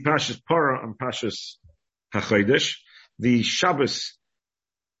with the Parshas Parah and Parshas HaChodesh. The Shabbos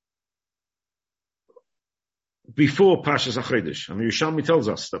before Parshas HaChodesh. And the Yerushalmi tells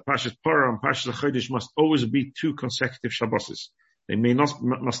us that Parshas Parah and Parshas HaChodesh must always be two consecutive Shabboses. They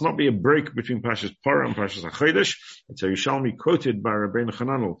must not be a break between Parshas Parah and Parshas HaChodesh. It's a Yerushalmi quoted by Rabbeinu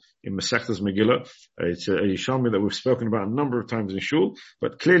Chananel in Masechtas Megillah. It's a Yerushalmi that we've spoken about a number of times in Shul.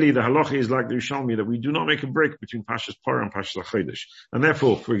 But clearly the halacha is like the Yerushalmi, that we do not make a break between Parshas Parah and Parshas HaChodesh. And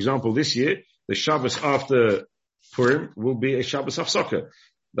therefore, for example, this year, the Shabbos after Purim will be a Shabbos Hafsaka.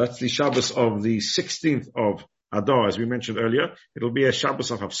 That's the Shabbos of the 16th of Adar, as we mentioned earlier. It'll be a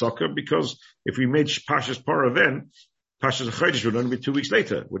Shabbos of Hafsaka, because if we made Parshas Parah then, Parshas HaChodesh would only be 2 weeks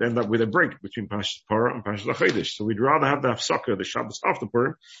later. We'd end up with a break between Parshas Parah and Parshas HaChodesh. So we'd rather have the Hafsaka, the Shabbos after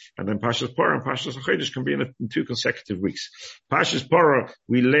Purim, and then Parshas Parah and Parshas HaChodesh can be in 2 consecutive weeks. Parshas Parah,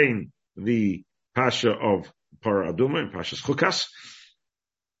 we lane the Parsha of Parah Aduma and Parshas Chukas.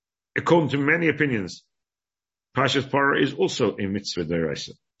 According to many opinions, Parshas Parah is also a mitzvah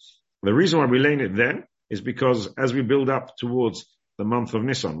d'oraisa. The reason why we lane it then is because as we build up towards the month of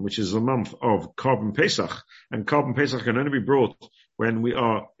Nisan, which is the month of Korban Pesach, and Korban Pesach can only be brought when we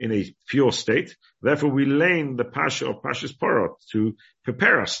are in a pure state. Therefore, we lane the Parsha of Parshas Parah to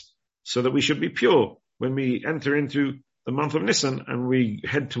prepare us so that we should be pure when we enter into the month of Nisan and we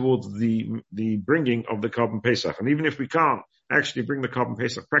head towards the bringing of the Korban Pesach. And even if we can't actually bring the Korban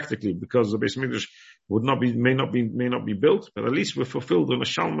Pesach practically, because the Beis Mikdash may not be built, but at least we're fulfilled on a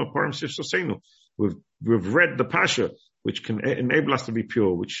Shalma Parim Sif Sosenu. We've read the Pasha, which can enable us to be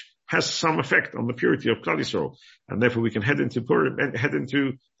pure, which has some effect on the purity of Klal Yisrael, and therefore we can head into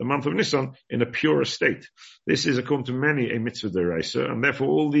the month of Nisan in a purer state. This is, according to many, a mitzvah d'oraisa, and therefore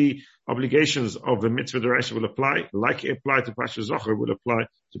all the obligations of the mitzvah d'oraisa will apply, like it applied to Parshas Zocher, will apply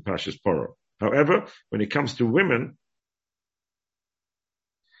to Parshas Parah. However, when it comes to women,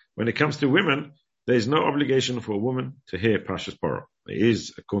 there is no obligation for a woman to hear Parshas Parah. There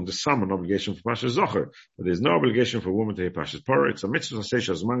is, according to some, an obligation for Parshas Zocher, but there is no obligation for a woman to hear Parshas Parah. It's a mitzvah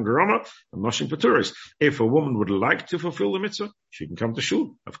sasesha zman garama and noshim paturis. If a woman would like to fulfill the mitzvah, she can come to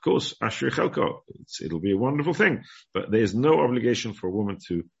shul. Of course, Ashrei Chelko. It'll be a wonderful thing, but there is no obligation for a woman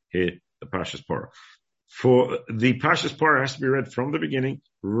to hear the Parshas Parah. For the Parshas Parah has to be read from the beginning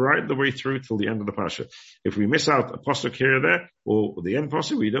right the way through till the end of the Parsha. If we miss out a pasuk here or there, or the end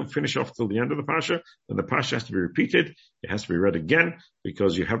pasuk, we don't finish off till the end of the Parsha, then the Parsha has to be repeated. It has to be read again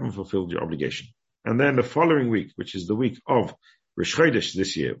because you haven't fulfilled your obligation. And then the following week, which is the week of Rosh Chodesh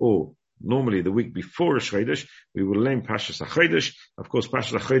this year, or normally the week before Rosh Chodesh, we will name Parshas HaChodesh. Of course,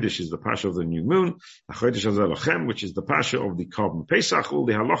 Parshas HaChodesh is the Parsha of the new moon. HaChodesh HaZelochem, which is the Parsha of the Korban Pesach, all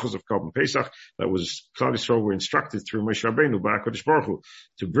the Halochos of Korban Pesach that was Klal Yisrael were instructed through Moshe Rabbeinu by HaKadosh Baruch Hu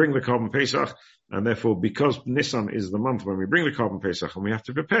to bring the Korban Pesach. And therefore, because Nisan is the month when we bring the Korban Pesach, and we have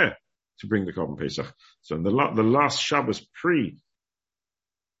to prepare to bring the Korban Pesach. So in the last Shabbos pre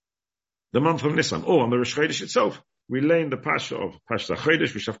the month of Nisan, or on the Rosh Chodesh itself, we lay in the Parsha of Parshas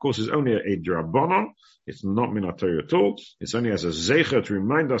HaChodesh, which of course is only a Drabanon. It's not Min HaTorah at all. It's only as a Zecher to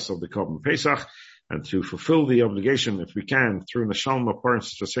remind us of the Korban Pesach and to fulfill the obligation, if we can, through Neshalma Parim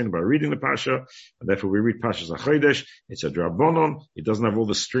Sosenu by reading the Parsha. And therefore we read Parshas HaChodesh. It's a Drabanon. It doesn't have all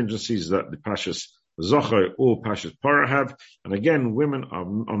the stringencies that the Parshas Zocher or Parshas Parah have. And again, women are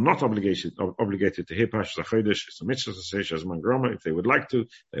not obligated to hear Parshas HaChodesh. It's a mitzvah to say Shazman Groma. If they would like to,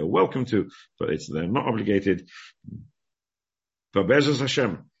 they are welcome to, but they're not obligated. But Be'ezus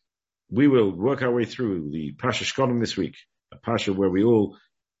Hashem, we will work our way through the Parsha Shkonim this week, a Parsha where we all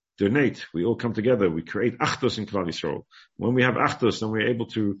donate, we all come together, we create Achdos in Klal Yisrael. When we have Achdos, then we're able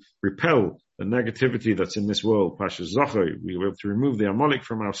to repel the negativity that's in this world. Parshas Zocher, we're able to remove the Amalek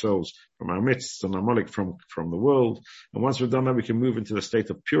from ourselves, from our midst, and Amalek from the world. And once we've done that, we can move into the state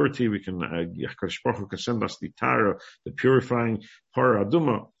of purity. We can, HaKadosh Baruch Hu can send us the Tara, the purifying Parah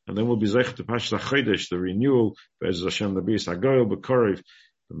Aduma, and then we'll be Zeich to Parshas HaChodesh, the renewal, Be'ezus Hashem, the Bis HaGoyel, B'Korev,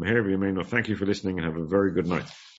 the Meher V'Yameinu. Thank you for listening and have a very good night.